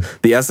all good.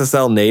 The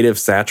SSL native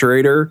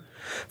saturator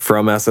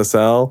from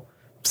SSL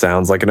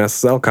sounds like an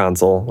SSL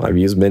console. I've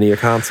used many a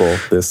console.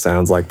 This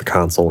sounds like the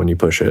console when you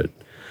push it.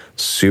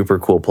 Super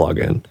cool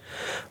plugin.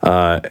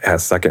 It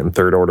has second and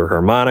third order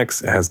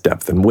harmonics. It has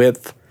depth and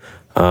width,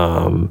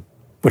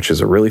 which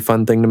is a really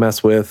fun thing to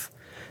mess with.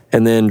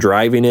 And then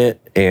driving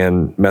it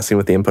and messing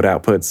with the input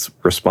outputs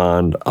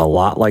respond a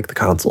lot like the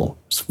console.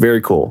 It's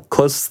very cool.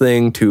 Closest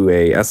thing to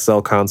a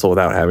SSL console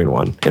without having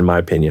one, in my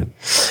opinion.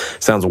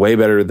 Sounds way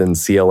better than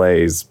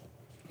CLA's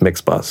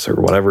mix bus or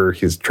whatever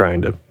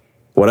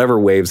whatever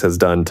Waves has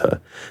done to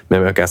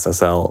mimic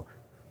SSL.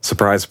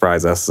 Surprise,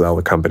 surprise, SSL,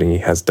 the company,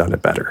 has done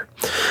it better.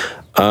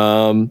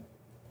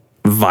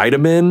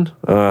 Vitamin,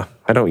 I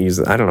don't use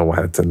it. I don't know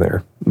why it's in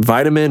there.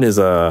 Vitamin is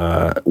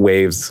a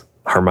Waves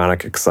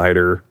harmonic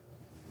exciter,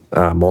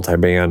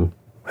 multi-band.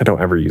 I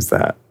don't ever use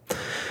that.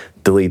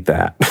 Delete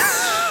that.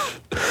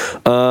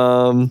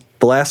 The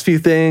last few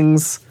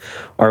things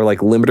are like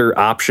limiter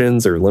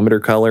options or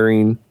limiter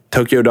coloring.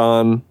 Tokyo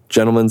Dawn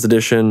Gentleman's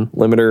Edition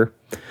limiter.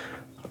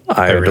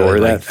 I adore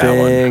really that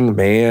thing. That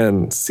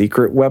man,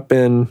 secret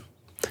weapon.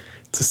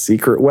 It's a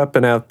secret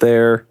weapon out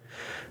there.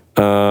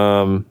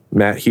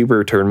 Matt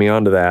Huber turned me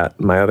on to that.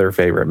 My other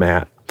favorite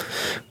Matt.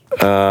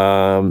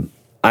 I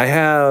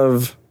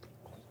have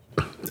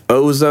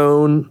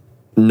Ozone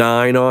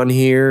 9 on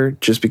here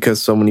just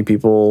because so many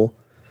people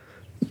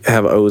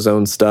have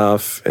Ozone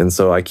stuff, and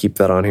so I keep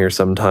that on here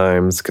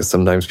sometimes because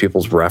sometimes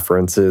people's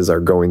references are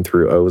going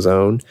through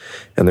Ozone,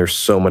 and there's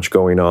so much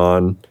going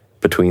on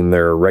between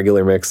their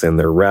regular mix and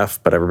their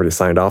ref, but everybody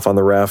signed off on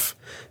the ref,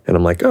 and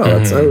I'm like, oh,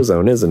 that's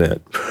Ozone, isn't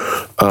it?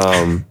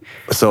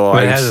 So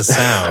it has a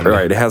sound,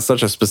 right? It has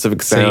such a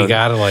specific sound, so you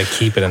gotta like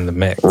keep it in the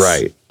mix,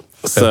 right?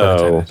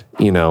 So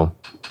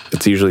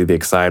it's usually the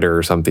exciter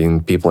or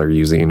something people are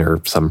using,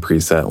 or some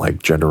preset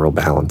like General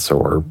Balance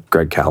or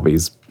Greg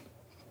Calby's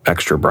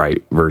Extra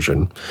Bright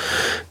version,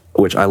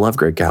 which I love.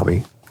 Greg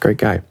Calby, great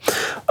guy.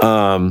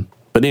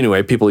 But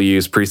anyway, people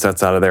use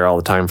presets out of there all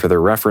the time for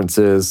their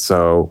references,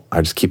 so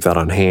I just keep that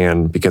on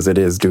hand because it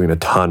is doing a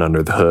ton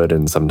under the hood,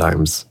 and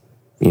sometimes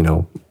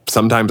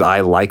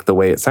I like the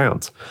way it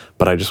sounds,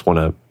 but I just want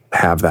to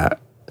have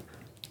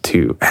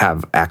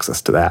have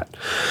access to that.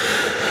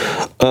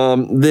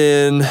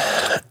 Then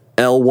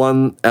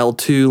L1,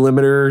 L2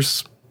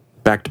 limiters,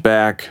 back to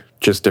back,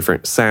 just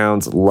different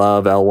sounds.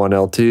 Love L1,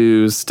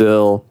 L2s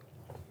still.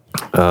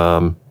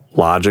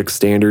 Logic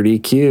standard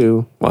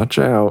EQ, watch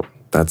out.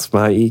 That's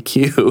my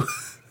EQ.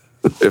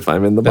 If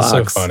I'm in the box.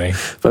 That's so funny.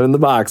 If I'm in the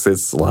box,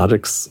 it's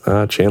Logic's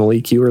channel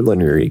EQ or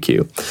linear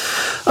EQ.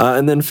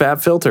 And then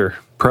Fab Filter,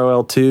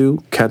 Pro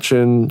L2,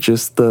 catching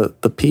just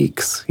the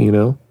peaks,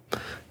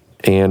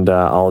 And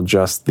I'll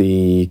adjust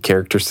the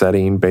character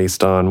setting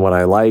based on what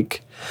I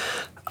like.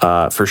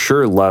 For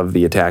sure, love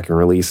the attack and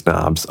release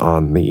knobs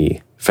on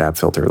the Fab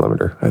Filter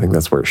limiter. I think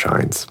that's where it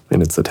shines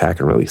in its attack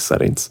and release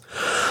settings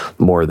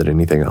more than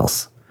anything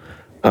else.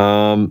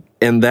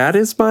 And that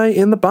is my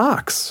in the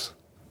box.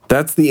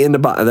 That's the in the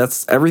box.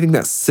 That's everything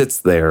that sits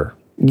there.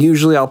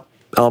 Usually I'll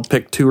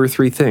pick 2 or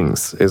 3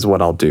 things is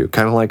what I'll do.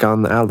 Kind of like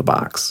on the out of the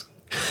box.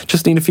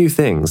 Just need a few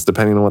things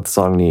depending on what the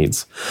song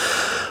needs.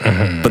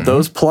 Mm-hmm. But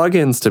those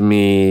plugins to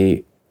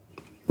me,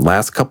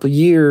 last couple of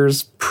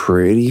years,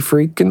 pretty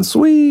freaking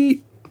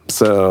sweet.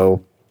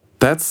 So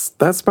that's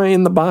my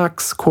in the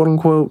box, quote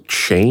unquote,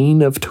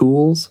 chain of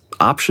tools,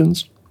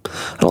 options.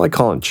 I don't like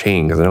calling it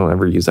chain because I don't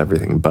ever use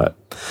everything, but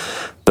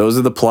those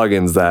are the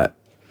plugins that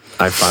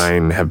I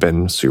find have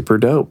been super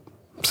dope.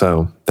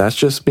 So that's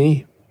just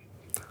me.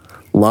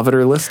 Love it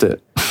or list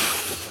it.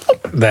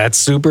 That's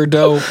super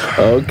dope.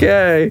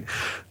 Okay.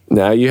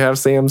 Now you have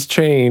Sam's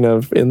chain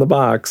of in the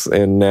box,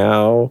 and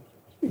now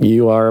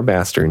you are a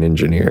mastering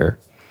engineer.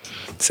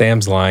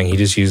 Sam's lying. He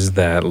just uses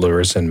that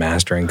Lurison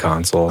mastering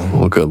console.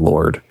 Oh, good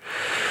Lord.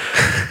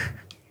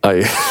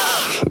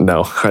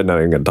 No, I'm not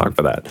even going to talk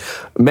about that.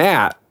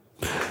 Matt,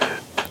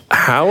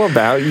 how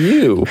about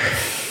you?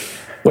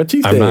 What do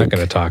you think? I'm not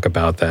going to talk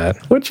about that.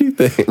 What do you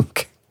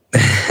think?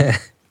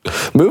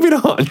 Moving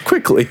on,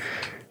 quickly.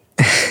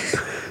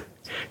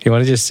 You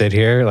want to just sit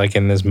here, like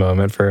in this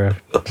moment for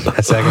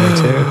a second or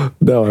two?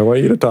 No, I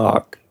want you to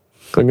talk.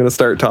 I'm going to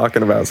start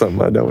talking about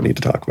something I don't need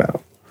to talk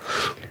about.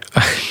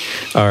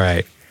 All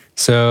right.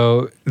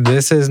 So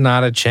this is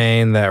not a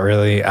chain that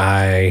really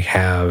I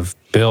have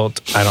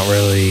built. I don't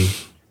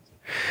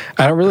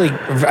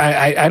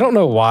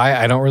know why.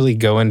 I don't really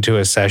go into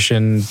a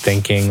session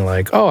thinking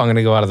like, oh, I'm going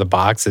to go out of the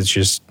box. It's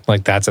just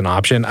like, that's an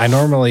option. I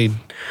normally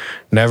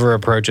never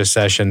approach a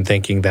session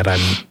thinking that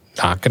I'm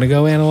not going to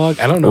go analog.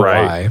 I don't know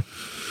why.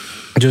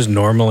 Just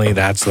normally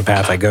that's the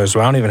path I go. So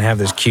I don't even have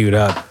this queued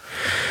up.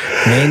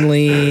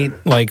 Mainly,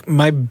 like,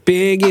 my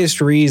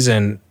biggest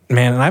reason,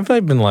 man, and I've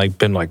been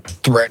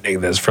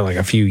threatening this for like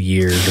a few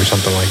years or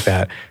something like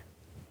that.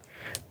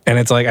 And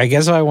it's like, I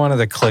guess if I wanted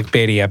the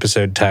clickbaity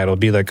episode title,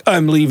 it'd be like,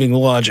 I'm leaving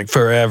Logic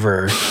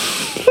forever.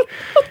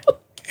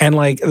 And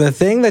like, the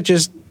thing that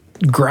just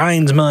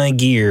grinds my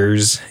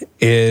gears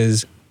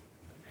is,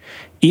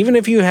 even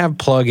if you have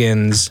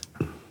plugins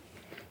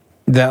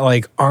that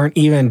like aren't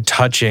even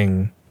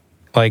touching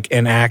like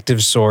an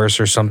active source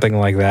or something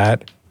like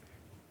that,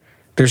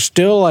 they're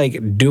still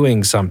like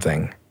doing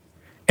something.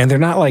 And they're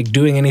not like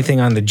doing anything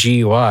on the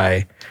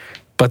GUI,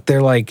 but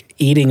they're like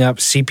eating up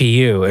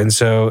CPU. And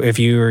so if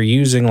you're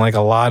using like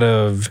a lot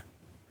of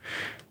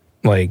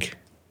like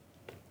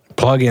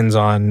plugins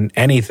on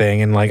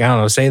anything, and like, I don't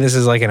know, say this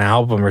is like an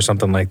album or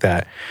something like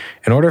that,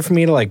 in order for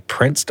me to like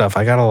print stuff,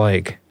 I gotta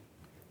like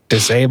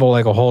disable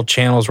like a whole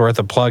channel's worth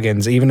of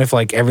plugins, even if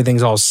like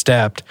everything's all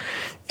stepped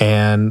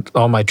and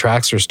all my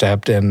tracks are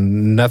stepped,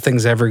 and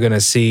nothing's ever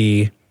gonna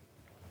see,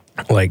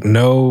 like,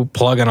 no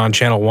plugin on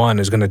channel 1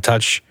 is going to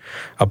touch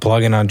a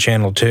plugin on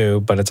channel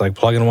 2, but it's like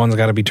plugin 1's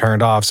got to be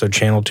turned off so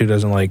channel 2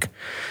 doesn't like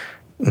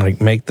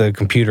make the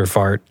computer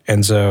fart.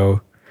 And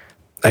so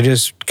I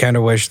just kind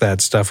of wish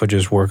that stuff would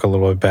just work a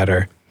little bit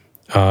better.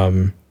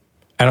 I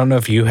don't know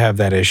if you have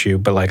that issue,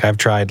 but like, I've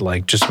tried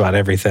like just about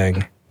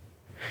everything,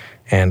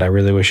 and I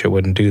really wish it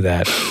wouldn't do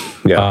that.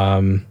 Yeah.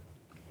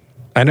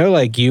 I know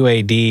like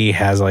UAD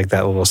has like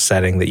that little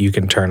setting that you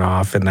can turn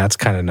off, and that's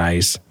kind of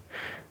nice.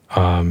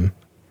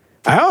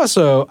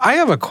 I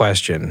have a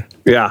question.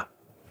 Yeah.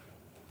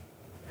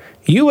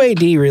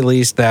 UAD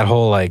released that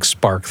whole like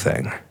Spark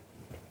thing.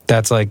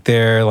 That's like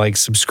their like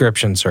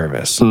subscription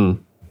service.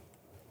 And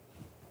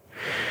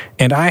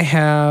I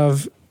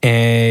have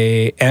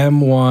a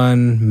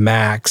M1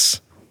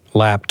 Max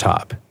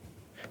laptop.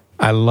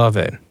 I love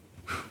it.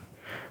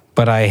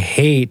 But I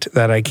hate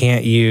that I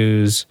can't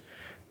use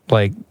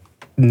like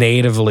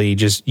natively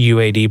just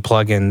UAD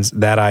plugins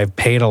that I've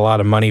paid a lot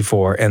of money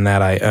for and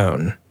that I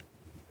own.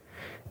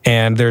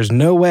 And there's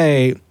no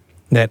way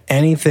that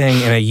anything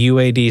in a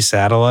UAD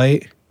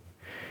satellite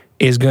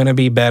is going to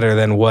be better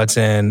than what's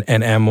in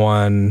an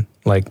M1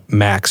 like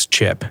Max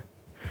chip.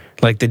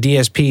 Like the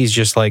DSP is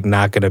just like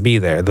not going to be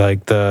there.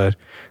 Like the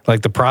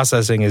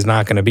processing is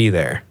not going to be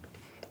there.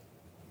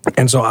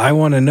 And so I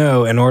want to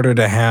know, in order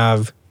to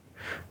have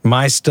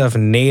my stuff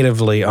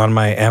natively on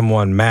my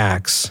M1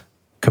 Max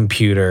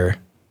computer,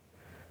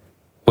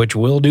 which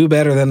will do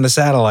better than the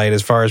satellite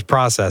as far as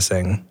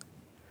processing,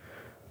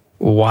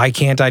 why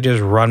can't I just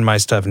run my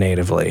stuff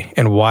natively?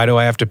 And why do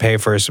I have to pay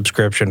for a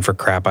subscription for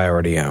crap I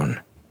already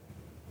own?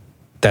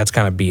 That's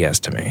kind of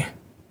BS to me.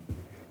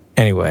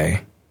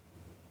 Anyway,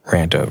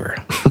 rant over.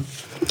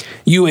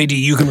 UAD,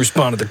 you can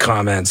respond to the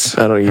comments.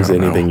 I don't use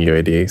anything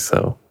UAD,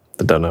 so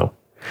I don't know.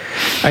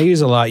 I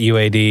use a lot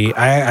UAD.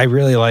 I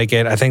really like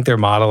it. I think their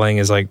modeling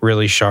is like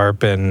really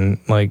sharp and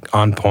like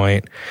on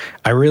point.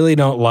 I really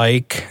don't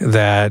like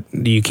that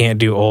you can't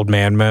do old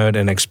man mode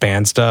and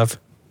expand stuff.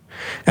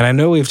 And I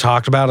know we've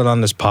talked about it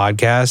on this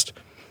podcast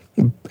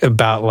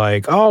about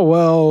like, oh,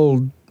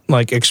 well,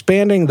 like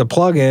expanding the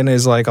plugin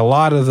is like a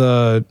lot of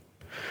the,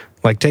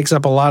 like takes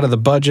up a lot of the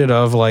budget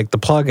of like the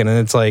plugin. And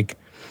it's like,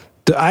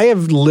 I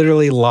have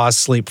literally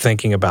lost sleep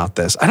thinking about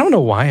this. I don't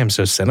know why I'm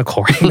so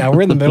cynical right now.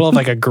 We're in the middle of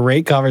like a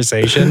great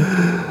conversation.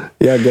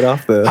 Yeah, get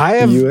off the I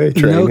have, UA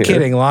train no here.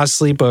 kidding, lost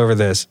sleep over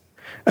this.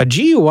 A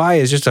GUI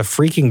is just a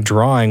freaking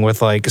drawing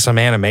with like some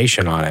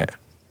animation on it.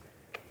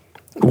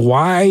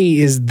 Why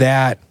is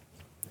that?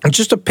 It's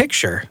just a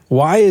picture.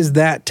 Why is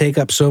that take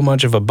up so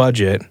much of a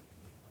budget?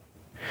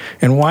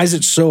 And why is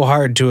it so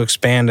hard to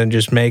expand and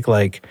just make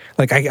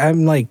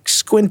I'm like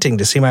squinting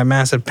to see my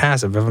massive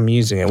passive if I'm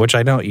using it, which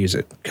I don't use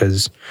it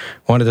because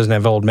one, it doesn't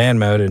have old man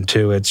mode, and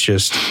two, it's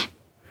just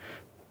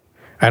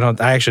I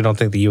actually don't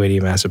think the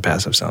UAD massive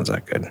passive sounds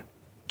that good.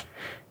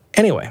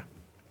 Anyway,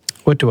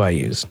 what do I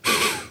use?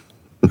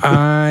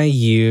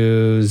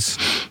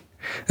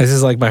 This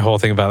is like my whole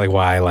thing about like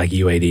why I like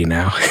UAD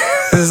now.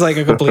 This is like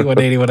a complete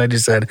 180 what I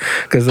just said,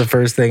 because the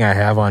first thing I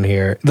have on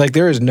here, like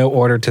there is no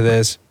order to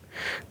this.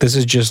 This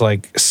is just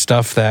like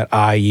stuff that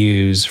I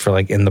use for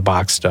like in the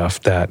box stuff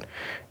that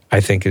I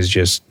think is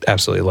just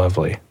absolutely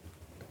lovely.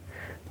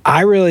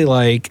 I really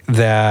like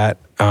that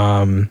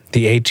the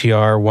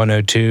ATR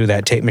 102,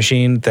 that tape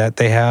machine that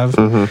they have.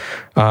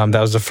 That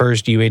was the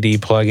first UAD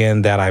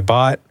plugin that I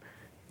bought.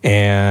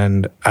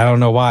 And I don't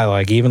know why,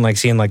 like even like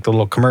seeing like the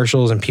little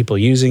commercials and people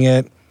using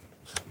it,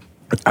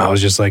 I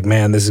was just like,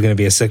 man, this is going to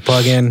be a sick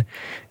plugin.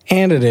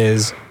 And it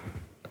is.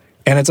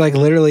 And it's like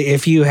literally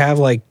if you have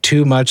like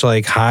too much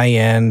like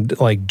high-end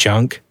like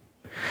junk,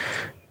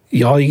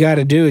 all you got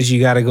to do is you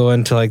got to go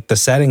into like the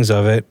settings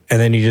of it, and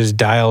then you just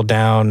dial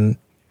down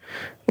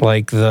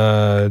like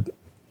the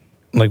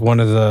like one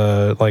of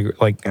the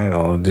like I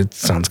don't know, it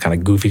sounds kind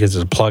of goofy because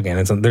it's a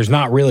plugin. There's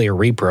not really a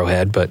repro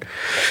head, but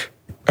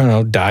I don't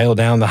know, dial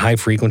down the high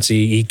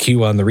frequency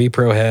EQ on the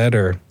repro head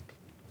or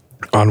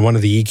on one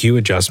of the EQ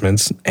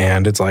adjustments,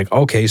 and it's like,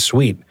 okay,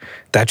 sweet.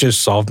 That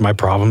just solved my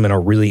problem in a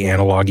really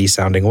analog-y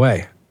sounding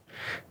way.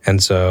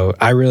 And so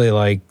I really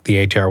like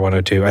the ATR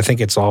 102. I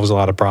think it solves a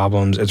lot of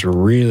problems. It's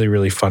really,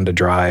 really fun to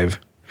drive.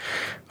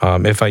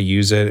 If I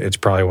use it, it's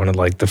probably one of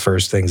like the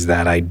first things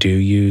that I do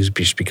use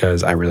just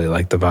because I really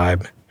like the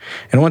vibe.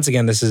 And once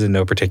again, this is in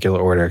no particular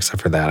order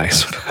except for that, I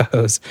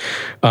suppose.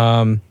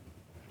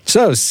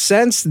 So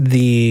since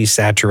the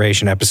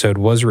saturation episode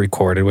was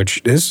recorded,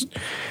 which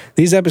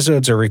these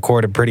episodes are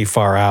recorded pretty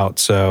far out,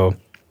 so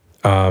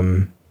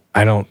it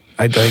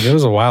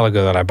was a while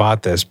ago that I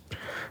bought this.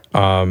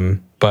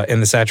 But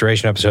in the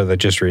saturation episode that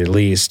just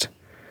released,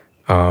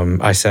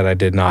 I said I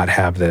did not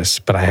have this,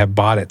 but I have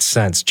bought it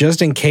since,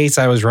 just in case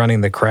I was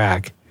running the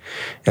crack,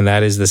 and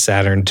that is the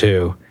Saturn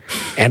II.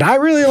 And I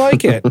really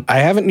like it. I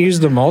haven't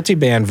used the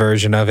multiband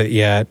version of it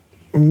yet,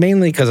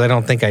 mainly because I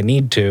don't think I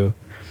need to.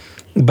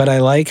 But I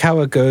like how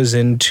it goes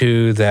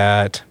into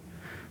that,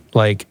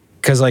 like,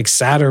 because like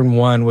Saturn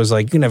 1 was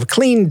like, you can have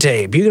clean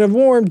tape, you can have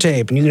warm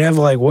tape, and you can have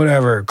like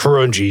whatever,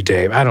 crunchy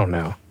tape. I don't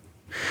know.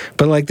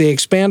 But like they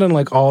expand on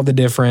like all the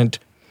different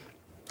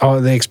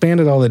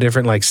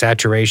like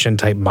saturation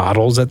type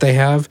models that they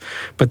have.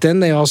 But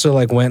then they also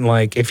like went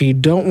like, if you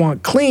don't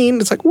want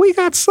clean, it's like, we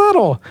got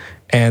subtle.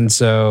 And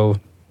so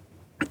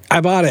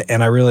I bought it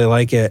and I really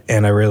like it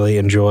and I really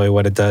enjoy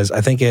what it does. I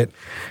think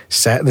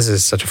this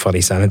is such a funny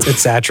sentence. It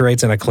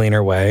saturates in a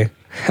cleaner way.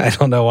 I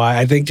don't know why.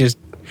 I think just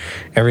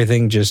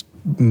everything just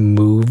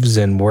moves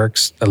and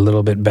works a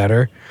little bit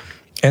better.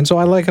 And so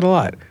I like it a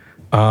lot.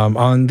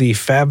 On the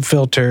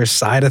FabFilter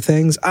side of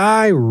things,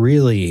 I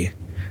really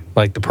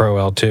like the Pro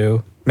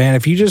L2. Man,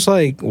 if you just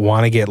like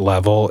want to get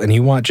level and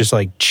you want just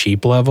like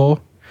cheap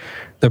level,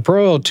 the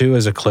Pro L2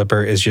 as a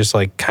clipper is just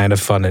like kind of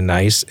fun and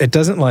nice. It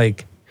doesn't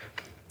like,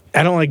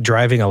 I don't like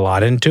driving a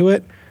lot into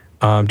it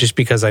just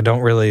because I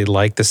don't really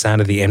like the sound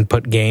of the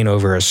input gain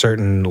over a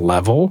certain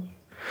level.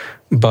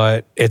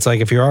 But it's like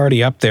if you're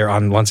already up there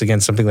on, once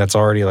again, something that's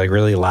already like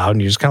really loud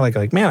and you just kind of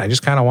like, man, I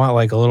just kind of want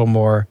like a little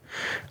more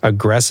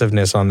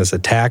aggressiveness on this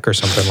attack or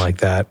something like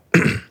that.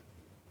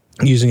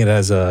 Using it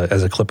as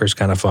a clipper is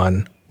kind of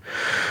fun.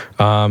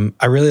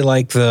 I really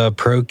like the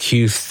Pro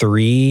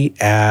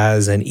Q3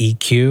 as an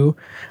EQ.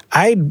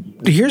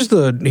 Here's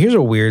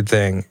a weird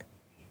thing.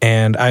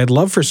 And I'd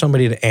love for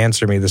somebody to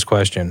answer me this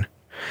question.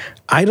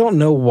 I don't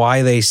know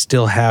why they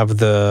still have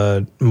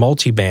the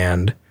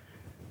multiband,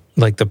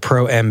 like the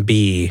Pro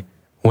MB,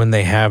 when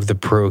they have the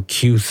Pro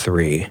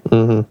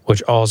Q3,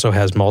 which also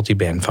has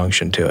multiband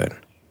function to it.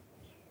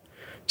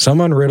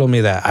 Someone riddle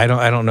me that. I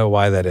don't know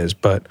why that is,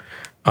 but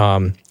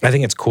I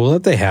think it's cool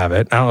that they have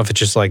it. I don't know if it's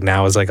just like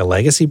now is like a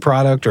legacy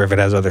product or if it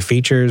has other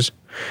features.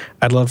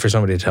 I'd love for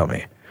somebody to tell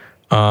me.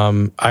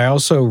 I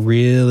also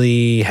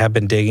really have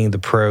been digging the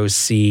Pro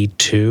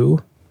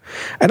C2.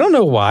 I don't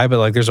know why, but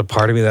like there's a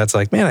part of me that's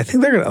like, man, I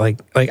think they're gonna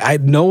like I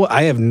know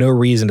I have no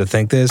reason to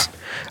think this.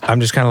 I'm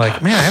just kind of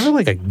like, man, I have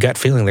like a gut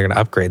feeling they're gonna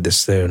upgrade this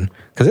soon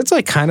because it's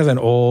like kind of an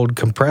old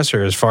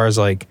compressor as far as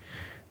like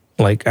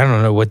I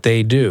don't know what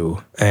they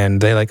do, and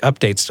they like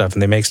update stuff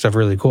and they make stuff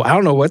really cool. I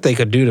don't know what they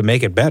could do to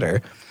make it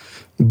better,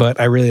 but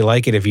I really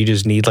like it if you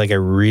just need like a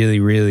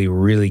really, really,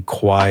 really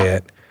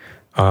quiet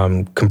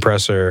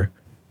compressor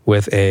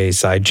with a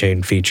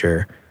sidechain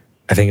feature.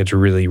 I think it's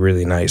really,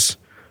 really nice.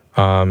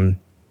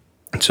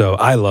 So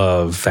I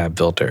love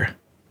FabFilter.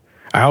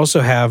 I also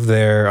have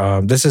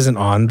their, this isn't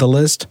on the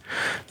list.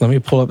 Let me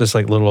pull up this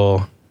like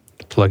little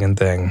plugin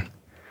thing.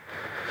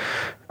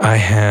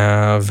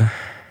 I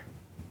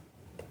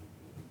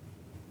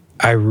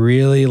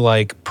really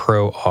like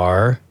Pro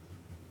R.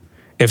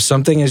 If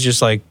something is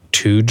just like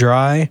too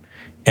dry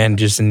and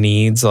just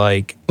needs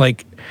like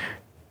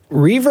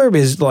reverb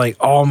is like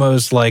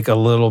almost like a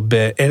little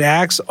bit, it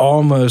acts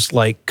almost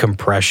like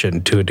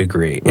compression to a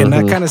degree. And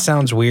that kind of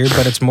sounds weird,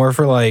 but it's more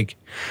for like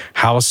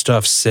how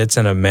stuff sits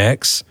in a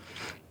mix.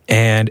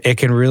 And it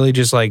can really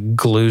just like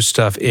glue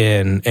stuff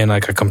in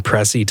like a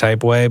compressy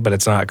type way, but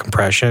it's not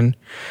compression.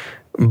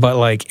 But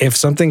like if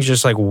something's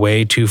just like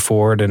way too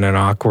forward in an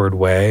awkward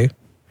way,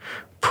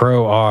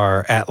 Pro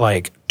R at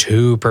like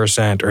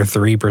 2% or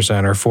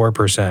 3% or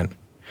 4%,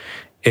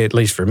 at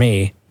least for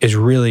me, is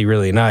really,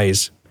 really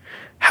nice.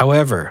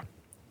 However,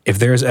 if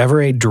there's ever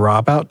a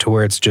dropout to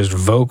where it's just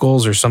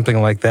vocals or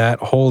something like that,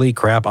 holy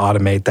crap,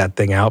 automate that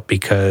thing out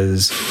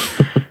because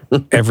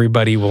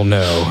everybody will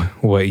know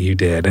what you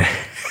did.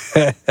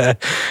 I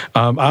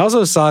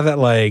also saw that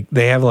like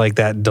they have like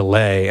that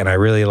delay, and I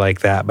really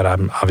like that, but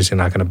I'm obviously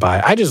not going to buy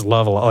it. I just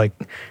love a lot like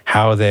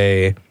how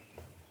they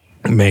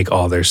make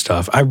all their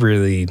stuff. I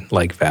really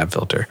like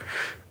FabFilter.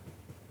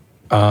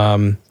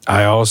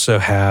 I also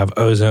have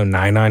Ozone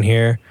 9 on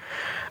here.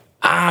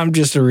 I'm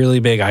just a really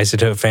big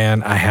iZotope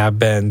fan. I have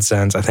been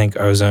since I think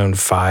Ozone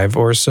 5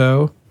 or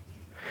so.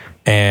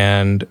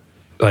 And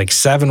like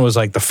 7 was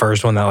like the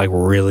first one that like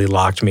really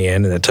locked me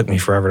in, and it took me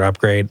forever to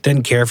upgrade.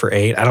 Didn't care for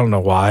 8. I don't know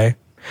why.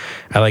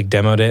 I like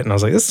demoed it and I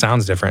was like, this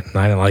sounds different, and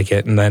I didn't like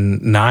it. And then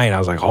 9, I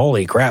was like,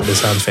 holy crap,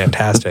 this sounds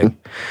fantastic.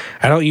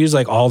 I don't use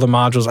like all the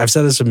modules. I've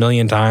said this a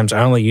million times.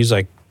 I only use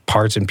like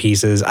parts and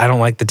pieces. I don't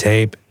like the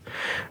tape,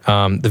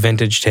 the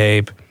vintage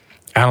tape.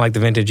 I don't like the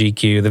vintage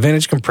EQ. The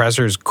vintage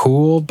compressor is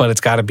cool, but it's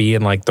got to be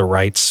in like the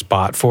right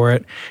spot for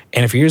it.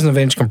 And if you're using the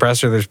vintage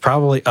compressor, there's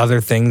probably other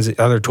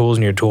tools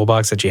in your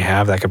toolbox that you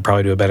have that could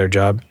probably do a better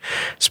job.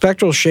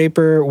 Spectral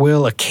Shaper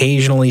will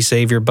occasionally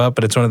save your butt,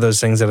 but it's one of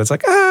those things that it's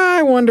like,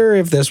 I wonder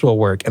if this will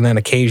work. And then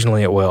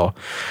occasionally it will.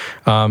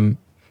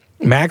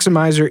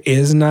 Maximizer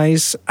is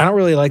nice. I don't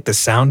really like the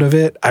sound of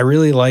it. I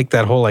really like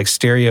that whole like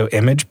stereo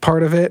image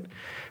part of it,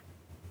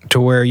 to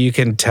where you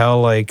can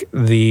tell like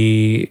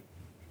the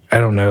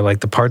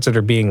parts that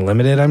are being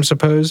limited,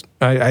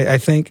 I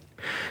think,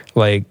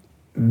 like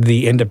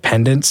the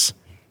independence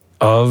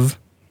of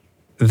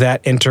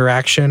that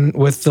interaction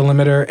with the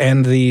limiter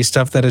and the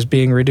stuff that is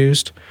being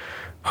reduced.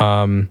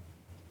 That,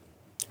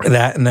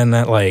 and then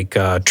that like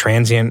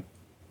transient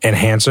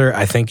enhancer,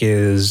 I think,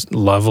 is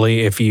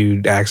lovely if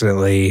you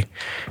accidentally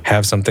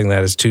have something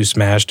that is too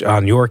smashed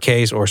on your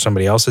case or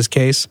somebody else's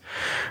case.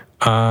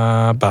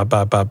 That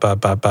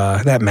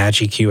match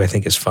EQ, I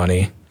think, is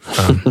funny.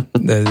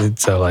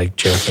 So like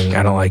joking,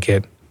 I don't like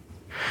it.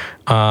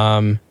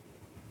 Master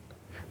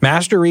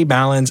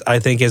Rebalance, I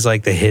think, is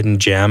like the hidden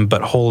gem,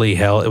 but holy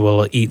hell, it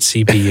will eat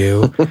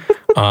CPU.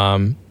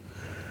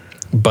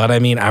 But I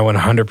mean, I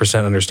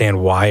 100%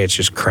 understand why it's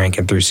just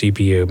cranking through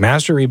CPU.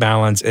 Master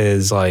Rebalance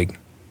is like,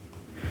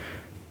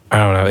 I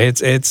don't know,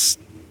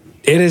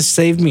 it has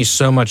saved me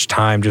so much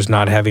time just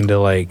not having to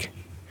like,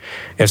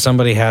 if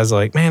somebody has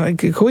like, man, like,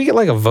 can we get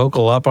like a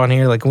vocal up on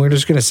here? Like, we're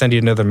just going to send you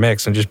another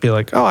mix and just be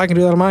like, oh, I can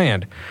do that on my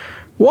end.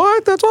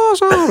 What? That's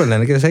awesome. And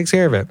then it takes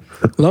care of it.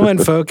 Low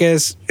end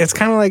focus, it's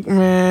kind of like,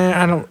 meh,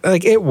 I don't,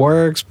 like, it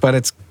works, but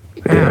it's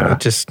it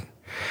just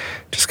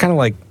kind of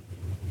like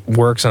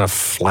works in a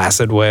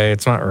flaccid way.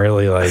 It's not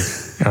really like,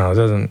 it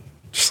doesn't,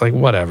 just like,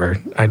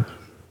 whatever.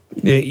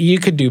 You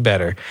could do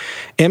better.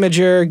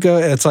 Imager,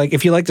 it's like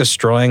if you like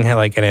destroying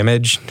like an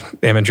image,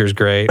 Imager's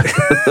great.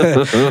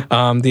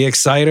 The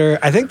Exciter,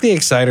 I think the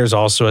Exciter is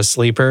also a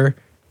sleeper.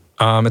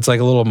 It's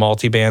like a little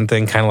multi-band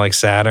thing, kind of like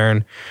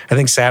Saturn. I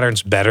think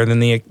Saturn's better than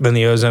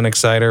the Ozone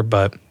Exciter,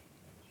 but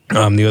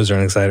the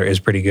Ozone Exciter is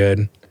pretty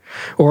good.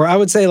 Or I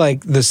would say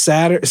like the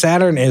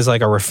Saturn is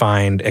like a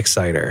refined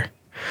Exciter.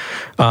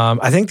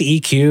 I think the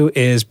EQ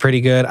is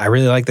pretty good. I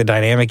really like the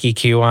dynamic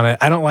EQ on it.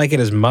 I don't like it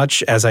as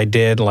much as I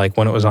did like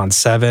when it was on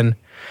 7,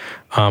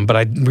 but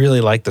I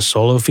really like the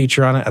solo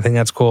feature on it. I think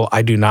that's cool.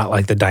 I do not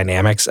like the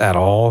dynamics at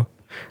all,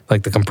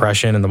 like the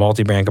compression and the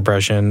multi-band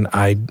compression.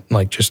 I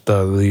like just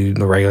the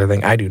regular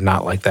thing. I do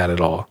not like that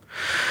at all.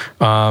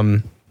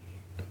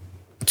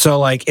 So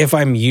like if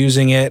I'm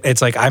using it,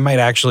 it's like I might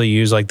actually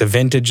use like the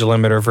vintage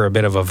limiter for a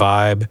bit of a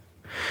vibe,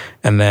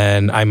 and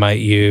then I might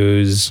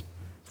use.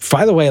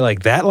 By the way,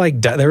 like that,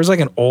 like there was like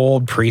an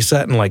old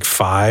preset in like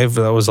 5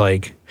 that was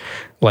like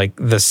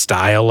the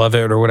style of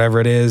it or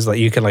whatever it is that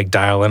you can like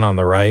dial in on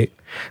the right.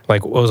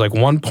 Like it was like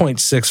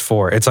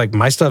 1.64. It's like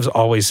my stuff's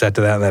always set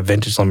to that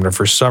vintage limiter.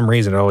 For some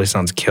reason, it always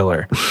sounds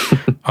killer.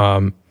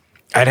 I'd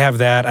have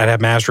that. I'd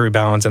have Master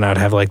Rebalance, and I'd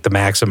have like the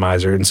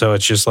Maximizer. And so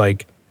it's just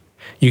like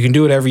you can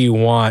do whatever you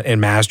want in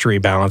Master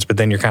Rebalance, but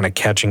then you're kind of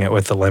catching it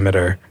with the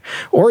limiter.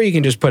 Or you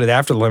can just put it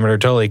after the limiter,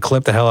 totally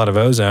clip the hell out of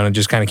Ozone, and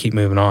just kind of keep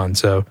moving on.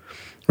 So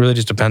really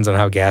just depends on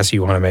how gassy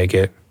you want to make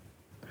it.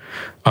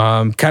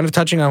 Kind of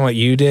touching on what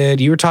you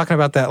did. You were talking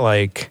about that,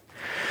 like,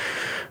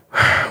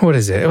 what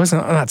is it? It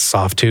wasn't not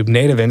Soft Tube,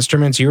 Native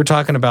Instruments. You were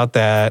talking about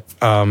that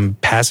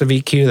passive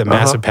EQ, the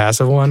massive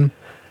passive one.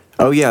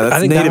 Oh, yeah,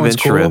 that's Native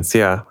Instruments. Cool.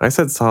 Yeah, I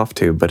said Soft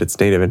Tube, but it's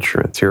Native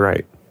Instruments. You're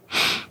right.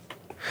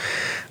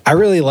 I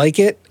really like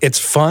it. It's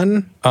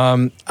fun.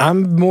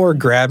 I'm more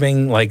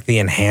grabbing like the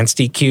enhanced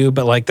EQ,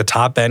 but like the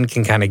top end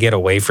can kind of get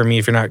away from me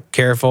if you're not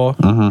careful.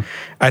 Mm-hmm.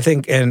 I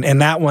think,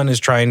 and that one is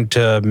trying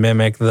to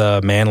mimic the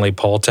Manley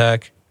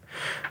Pultec.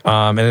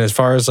 And as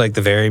far as like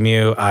the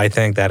Varimu, I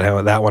think that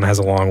one has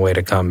a long way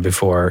to come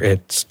before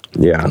it's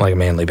like a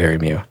Manley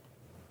Varimu.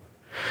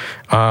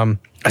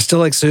 I still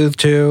like Soothe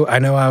too. I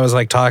know I was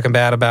like talking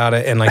bad about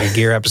it in like a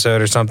gear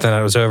episode or something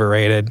that was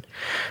overrated.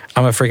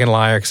 I'm a freaking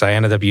liar because I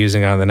ended up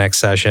using it on the next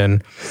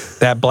session.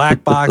 That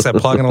black box that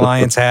Plugin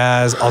Alliance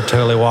has, I'll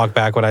totally walk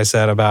back what I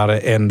said about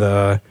it in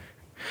the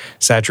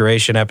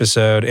saturation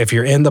episode. If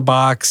you're in the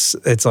box,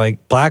 it's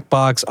like Black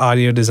Box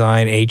Audio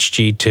Design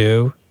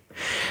HG2.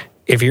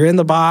 If you're in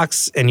the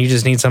box and you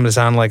just need something to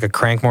sound like a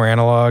Crankmore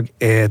analog,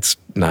 it's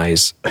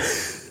nice.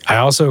 I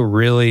also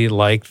really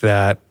like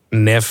that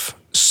NIF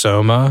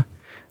Soma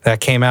that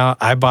came out.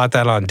 I bought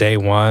that on day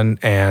 1,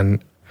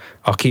 and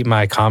I'll keep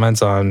my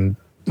comments on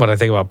what I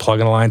think about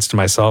Plugin Alliance to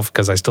myself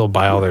because I still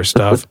buy all their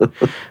stuff.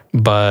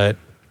 But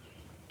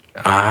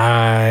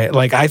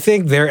I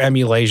think their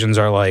emulations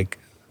are like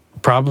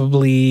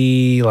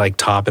probably like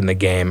top in the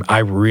game. I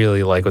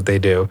really like what they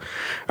do.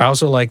 I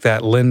also like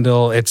that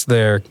Lindell. It's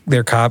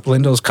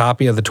Lindell's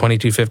copy of the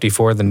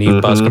 2254, the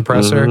Neve bus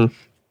compressor. Mm-hmm.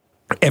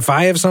 If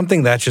I have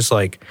something that's just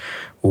like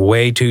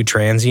way too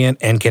transient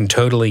and can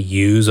totally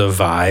use a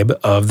vibe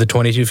of the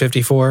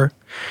 2254,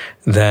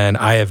 then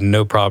I have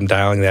no problem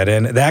dialing that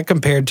in. That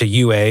compared to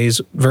UA's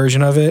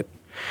version of it,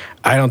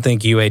 I don't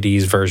think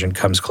UAD's version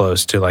comes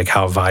close to like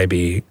how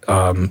vibey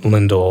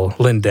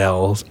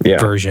Lindell's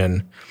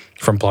version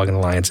from Plug-in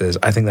Alliance is.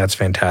 I think that's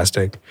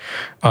fantastic.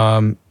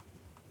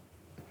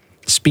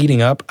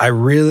 Speeding up,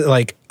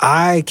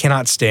 I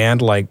cannot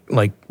stand like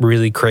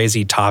really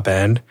crazy top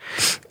end.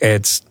 I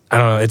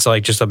don't know, it's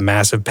like just a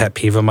massive pet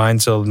peeve of mine.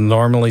 So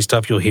normally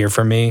stuff you'll hear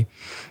from me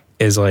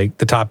is like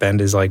the top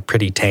end is like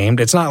pretty tamed.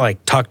 It's not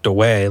like tucked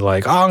away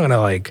like, oh, I'm gonna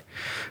like,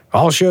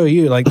 I'll show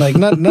you like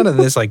none of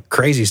this like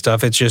crazy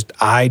stuff. It's just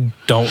I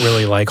don't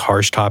really like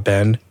harsh top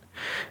end.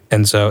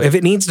 And so if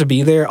it needs to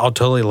be there, I'll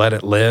totally let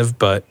it live.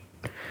 But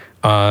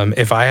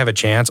if I have a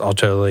chance, I'll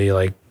totally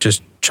like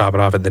just chop it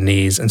off at the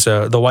knees. And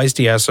so the Weiss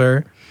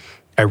de-esser,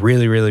 I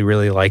really, really,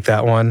 really like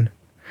that one.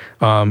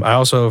 I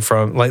also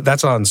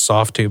that's on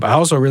soft tube. I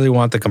also really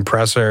want the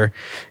compressor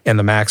and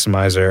the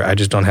maximizer. I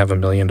just don't have $1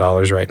 million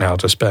right now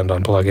to spend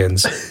on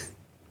plugins.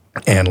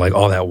 And like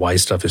all that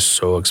Weiss stuff is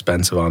so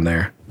expensive on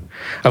there.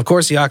 Of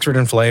course, the Oxford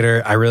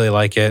Inflator, I really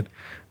like it.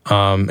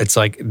 It's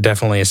like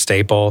definitely a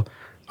staple.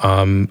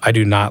 I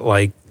do not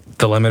like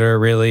the limiter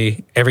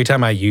really. Every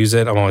time I use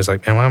it, I'm always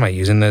like, man, why am I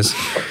using this?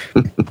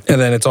 And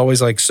then it's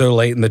always like so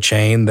late in the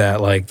chain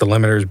that like the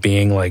limiter is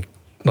being like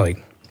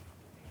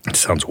it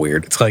sounds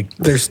weird. It's like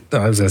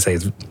I was gonna say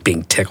it's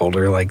being tickled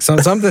or like some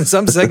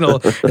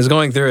signal is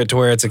going through it to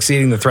where it's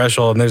exceeding the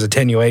threshold and there's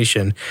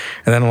attenuation.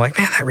 And then I'm like,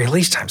 man, that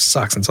release time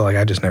sucks. And so like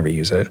I just never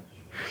use it.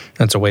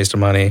 That's a waste of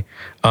money.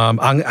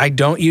 I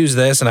don't use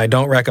this and I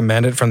don't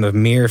recommend it from the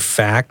mere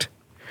fact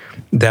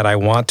that I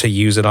want to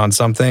use it on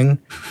something.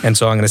 And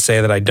so I'm going to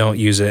say that I don't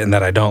use it and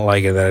that I don't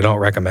like it, that I don't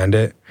recommend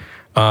it.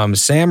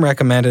 Sam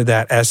recommended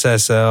that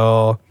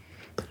SSL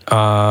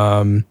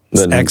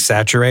X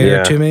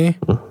Saturator to me.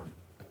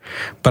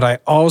 But I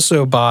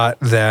also bought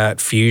that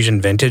Fusion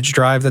Vintage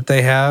drive that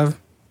they have.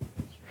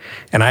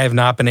 And I have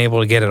not been able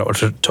to get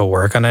it to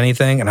work on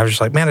anything. And I was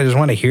just like, man, I just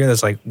want to hear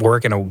this like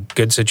work in a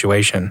good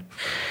situation.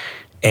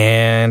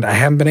 And I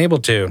haven't been able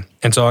to.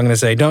 And so I'm going to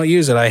say, don't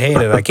use it. I hate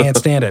it. I can't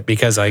stand it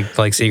because I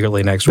like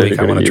secretly next week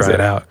I want to try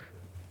it out.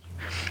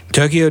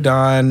 Tokyo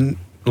Dawn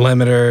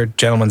Limiter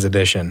Gentleman's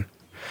Edition.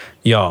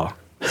 Y'all,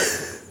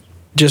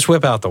 just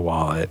whip out the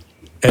wallet.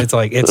 It's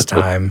like, it's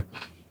time.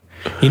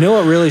 You know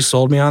what really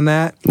sold me on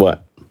that?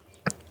 What?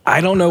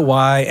 I don't know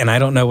why, and I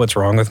don't know what's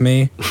wrong with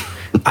me.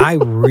 I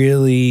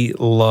really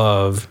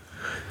love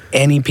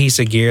any piece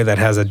of gear that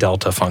has a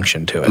delta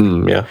function to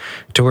it. Yeah.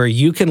 To where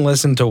you can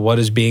listen to what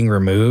is being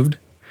removed.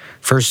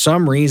 For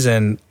some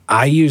reason,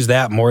 I use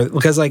that more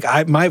because like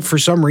for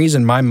some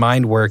reason my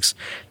mind works,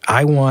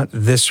 I want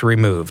this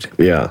removed.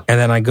 Yeah. And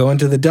then I go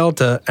into the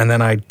delta and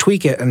then I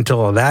tweak it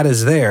until that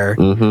is there.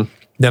 Mm-hmm.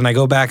 Then I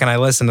go back and I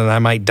listen and I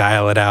might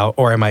dial it out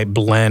or I might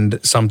blend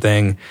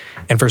something.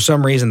 And for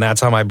some reason, that's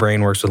how my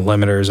brain works with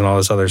limiters and all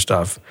this other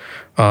stuff.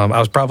 I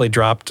was probably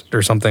dropped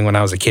or something when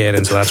I was a kid.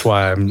 And so that's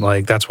why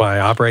that's why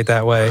I operate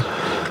that way.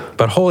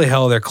 But holy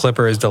hell, their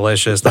clipper is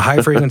delicious. The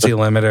high frequency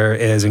limiter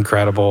is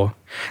incredible.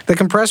 The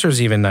compressor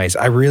is even nice.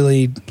 I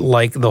really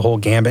like the whole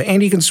gambit.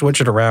 And you can switch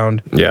it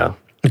around. Yeah.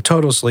 A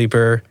total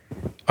sleeper.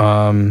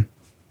 Don't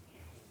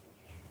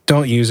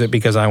use it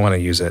because I want to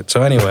use it.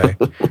 So anyway,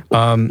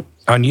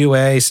 on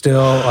UA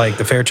still, like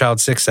the Fairchild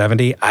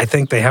 670, I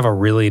think they have a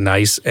really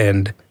nice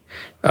and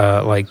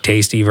like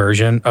tasty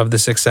version of the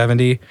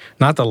 670.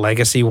 Not the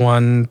legacy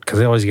one, because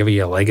they always give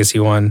you a legacy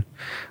one.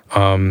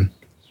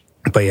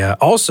 But yeah,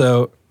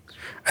 also,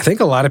 I think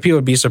a lot of people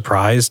would be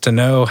surprised to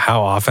know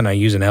how often I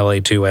use an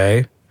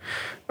LA2A,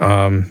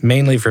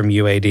 mainly from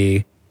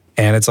UAD.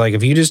 And it's like,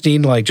 if you just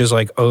need like just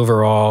like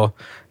overall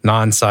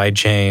non-side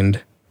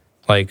chained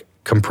like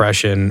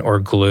compression or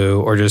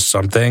glue or just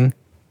something,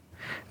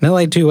 an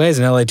LA2A is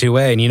an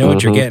LA2A, and you know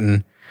what you're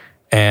getting.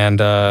 And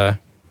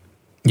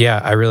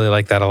yeah, I really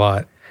like that a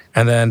lot.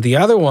 And then the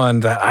other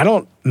one that I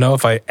don't know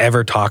if I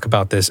ever talk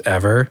about this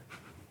ever,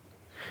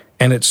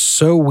 and it's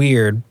so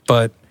weird,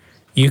 but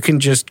you can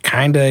just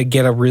kind of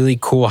get a really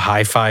cool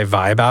hi-fi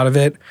vibe out of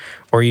it,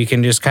 or you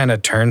can just kind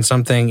of turn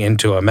something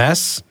into a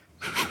mess,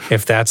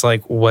 if that's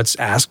like what's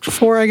asked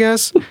for, I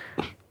guess,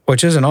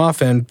 which isn't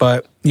often,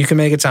 but you can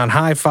make it sound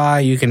hi-fi,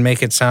 you can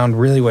make it sound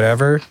really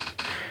whatever.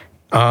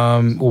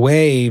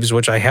 Waves,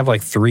 which I have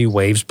like 3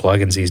 Waves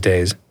plugins these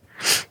days.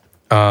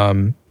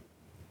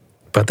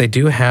 But they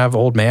do have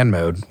old man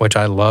mode, which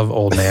I love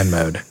old man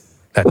mode.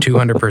 That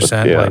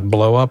 200% like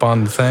blow up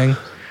on the thing.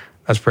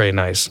 That's pretty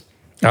nice.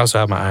 I also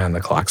have my eye on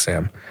the clock,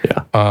 Sam.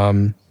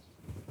 Yeah.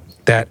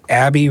 That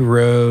Abbey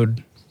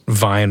Road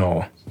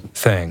vinyl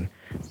thing,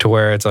 to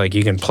where it's like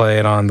you can play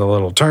it on the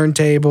little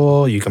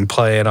turntable, you can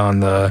play it on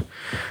the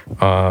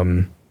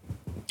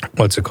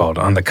what's it called?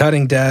 On the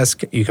cutting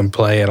desk. You can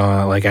play it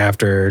on like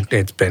after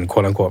it's been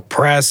quote unquote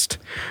pressed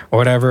or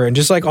whatever. And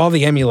just like all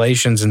the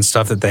emulations and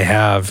stuff that they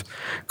have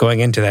going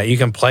into that, you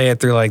can play it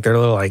through like their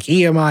little like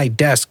EMI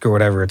desk or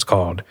whatever it's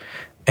called.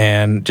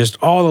 And just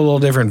all the little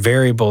different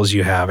variables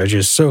you have are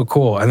just so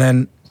cool. And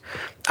then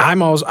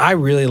I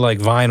really like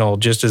vinyl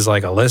just as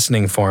like a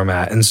listening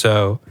format. And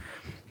so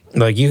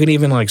like you can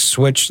even like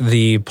switch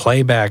the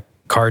playback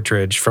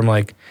cartridge, from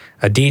like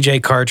a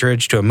DJ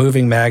cartridge to a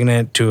moving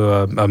magnet to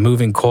a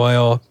moving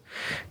coil.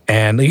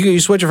 And you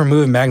switch it from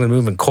moving magnet to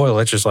moving coil.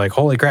 It's just like,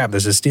 holy crap,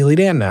 this is Steely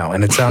Dan now.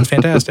 And it sounds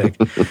fantastic.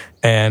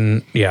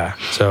 And yeah,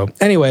 so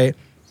anyway,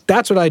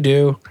 that's what I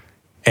do.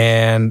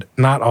 And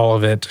not all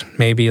of it,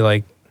 maybe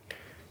like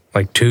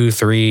 2,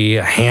 3,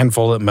 a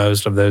handful at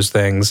most of those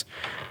things.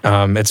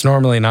 It's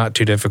normally not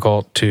too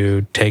difficult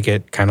to take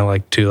it kind of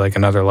like to like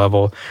another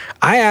level.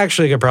 I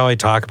actually could probably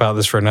talk about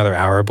this for another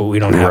hour, but we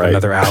don't have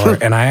another hour.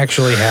 And I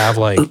actually have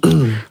like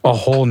a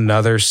whole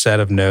nother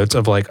set of notes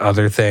of like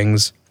other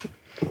things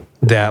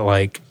that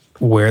like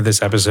where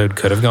this episode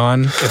could have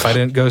gone if I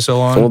didn't go so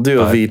long. We'll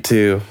do a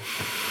V2.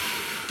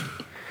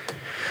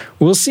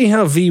 We'll see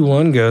how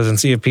V1 goes and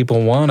see if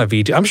people want a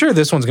V2. I'm sure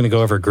this one's going to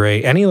go over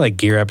great. Any like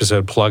gear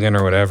episode plugin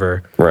or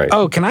whatever. Right.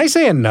 Oh, can I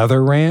say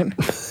another rant?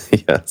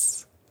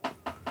 Yes.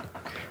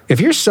 If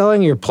you're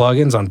selling your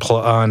plugins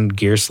on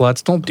Gear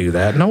Sluts, don't do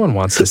that. No one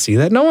wants to see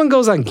that. No one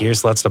goes on Gear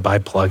Sluts to buy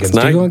plugins. It's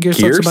not do you go on Gear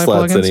Sluts to buy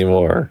plugins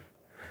anymore?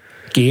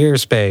 Gear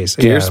Space.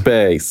 Gear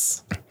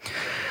Space.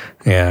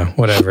 Yeah,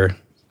 whatever.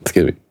 It's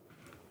gonna be.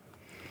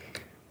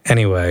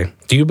 Anyway,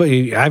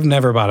 I've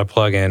never bought a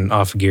plugin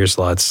off of Gear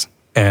Sluts.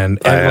 And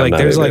like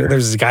there's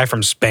this guy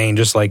from Spain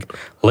just like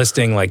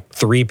listing like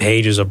 3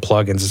 pages of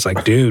plugins. It's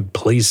like, dude,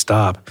 please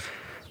stop.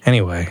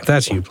 Anyway, if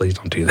that's you, please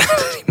don't do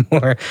that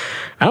anymore.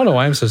 I don't know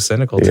why I'm so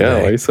cynical today. Yeah,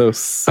 why are you so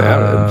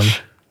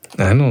savage?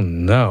 I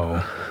don't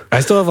know. I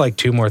still have like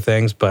 2 more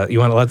things, but you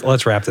want to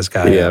let's wrap this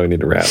guy up. Yeah, we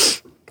need to wrap.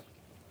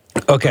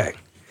 Okay.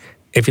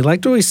 If you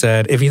liked what we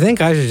said, if you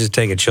think I should just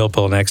take a chill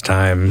pill next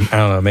time, I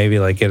don't know, maybe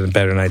like get a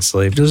better night's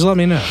sleep, just let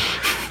me know.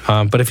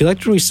 But if you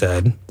liked what we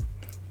said,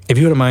 if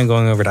you wouldn't mind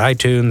going over to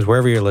iTunes,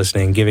 wherever you're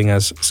listening, giving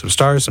us some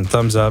stars, some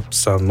thumbs up,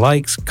 some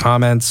likes,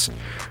 comments,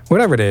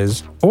 whatever it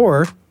is,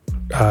 or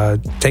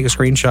take a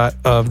screenshot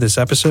of this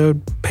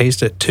episode,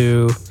 paste it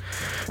to,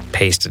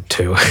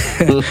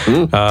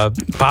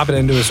 pop it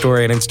into a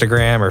story on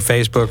Instagram or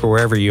Facebook or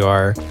wherever you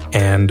are,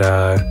 and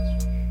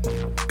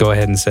go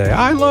ahead and say,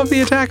 I love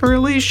the Attack and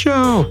Release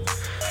show.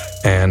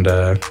 And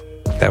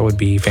that would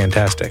be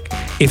fantastic.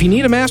 If you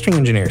need a mastering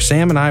engineer,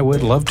 Sam and I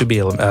would love to be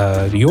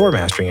your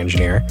mastering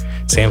engineer.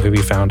 Sam can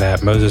be found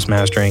at Moses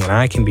Mastering, and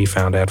I can be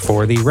found at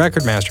For the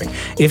Record Mastering.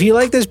 If you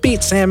like this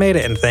beat, Sam made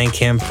it, and thank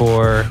him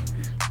for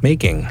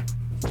making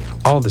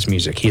all this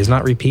music. He has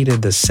not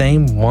repeated the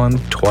same one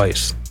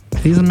twice.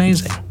 He's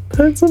amazing.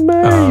 That's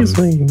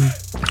amazing.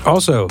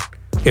 Also,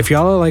 if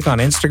y'all are like on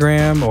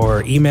Instagram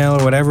or email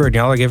or whatever, and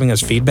y'all are giving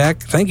us feedback,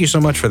 thank you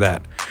so much for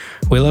that.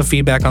 We love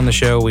feedback on the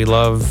show. We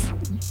love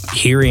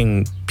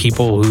hearing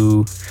people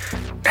who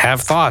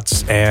have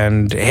thoughts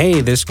and,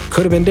 hey, this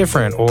could have been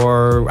different,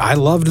 or I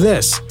loved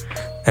this.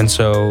 And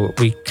so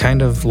we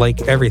kind of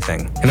like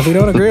everything. And if we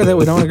don't agree with it,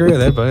 we don't agree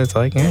with it, but it's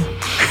like,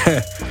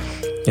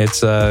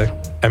 it's,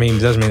 I mean, it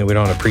doesn't mean that we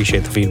don't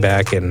appreciate the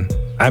feedback, and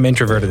I'm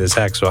introverted as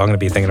heck, so I'm going to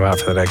be thinking about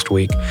it for the next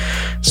week.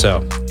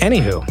 So,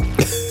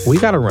 anywho, we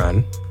got to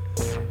run,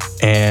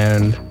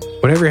 and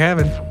whatever you're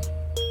having,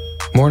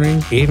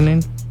 morning,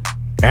 evening,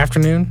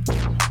 afternoon,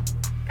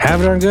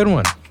 have it on a good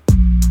one.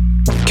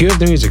 Cue up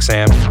the music,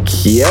 Sam.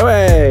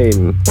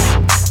 Kyoane.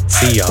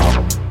 See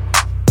y'all.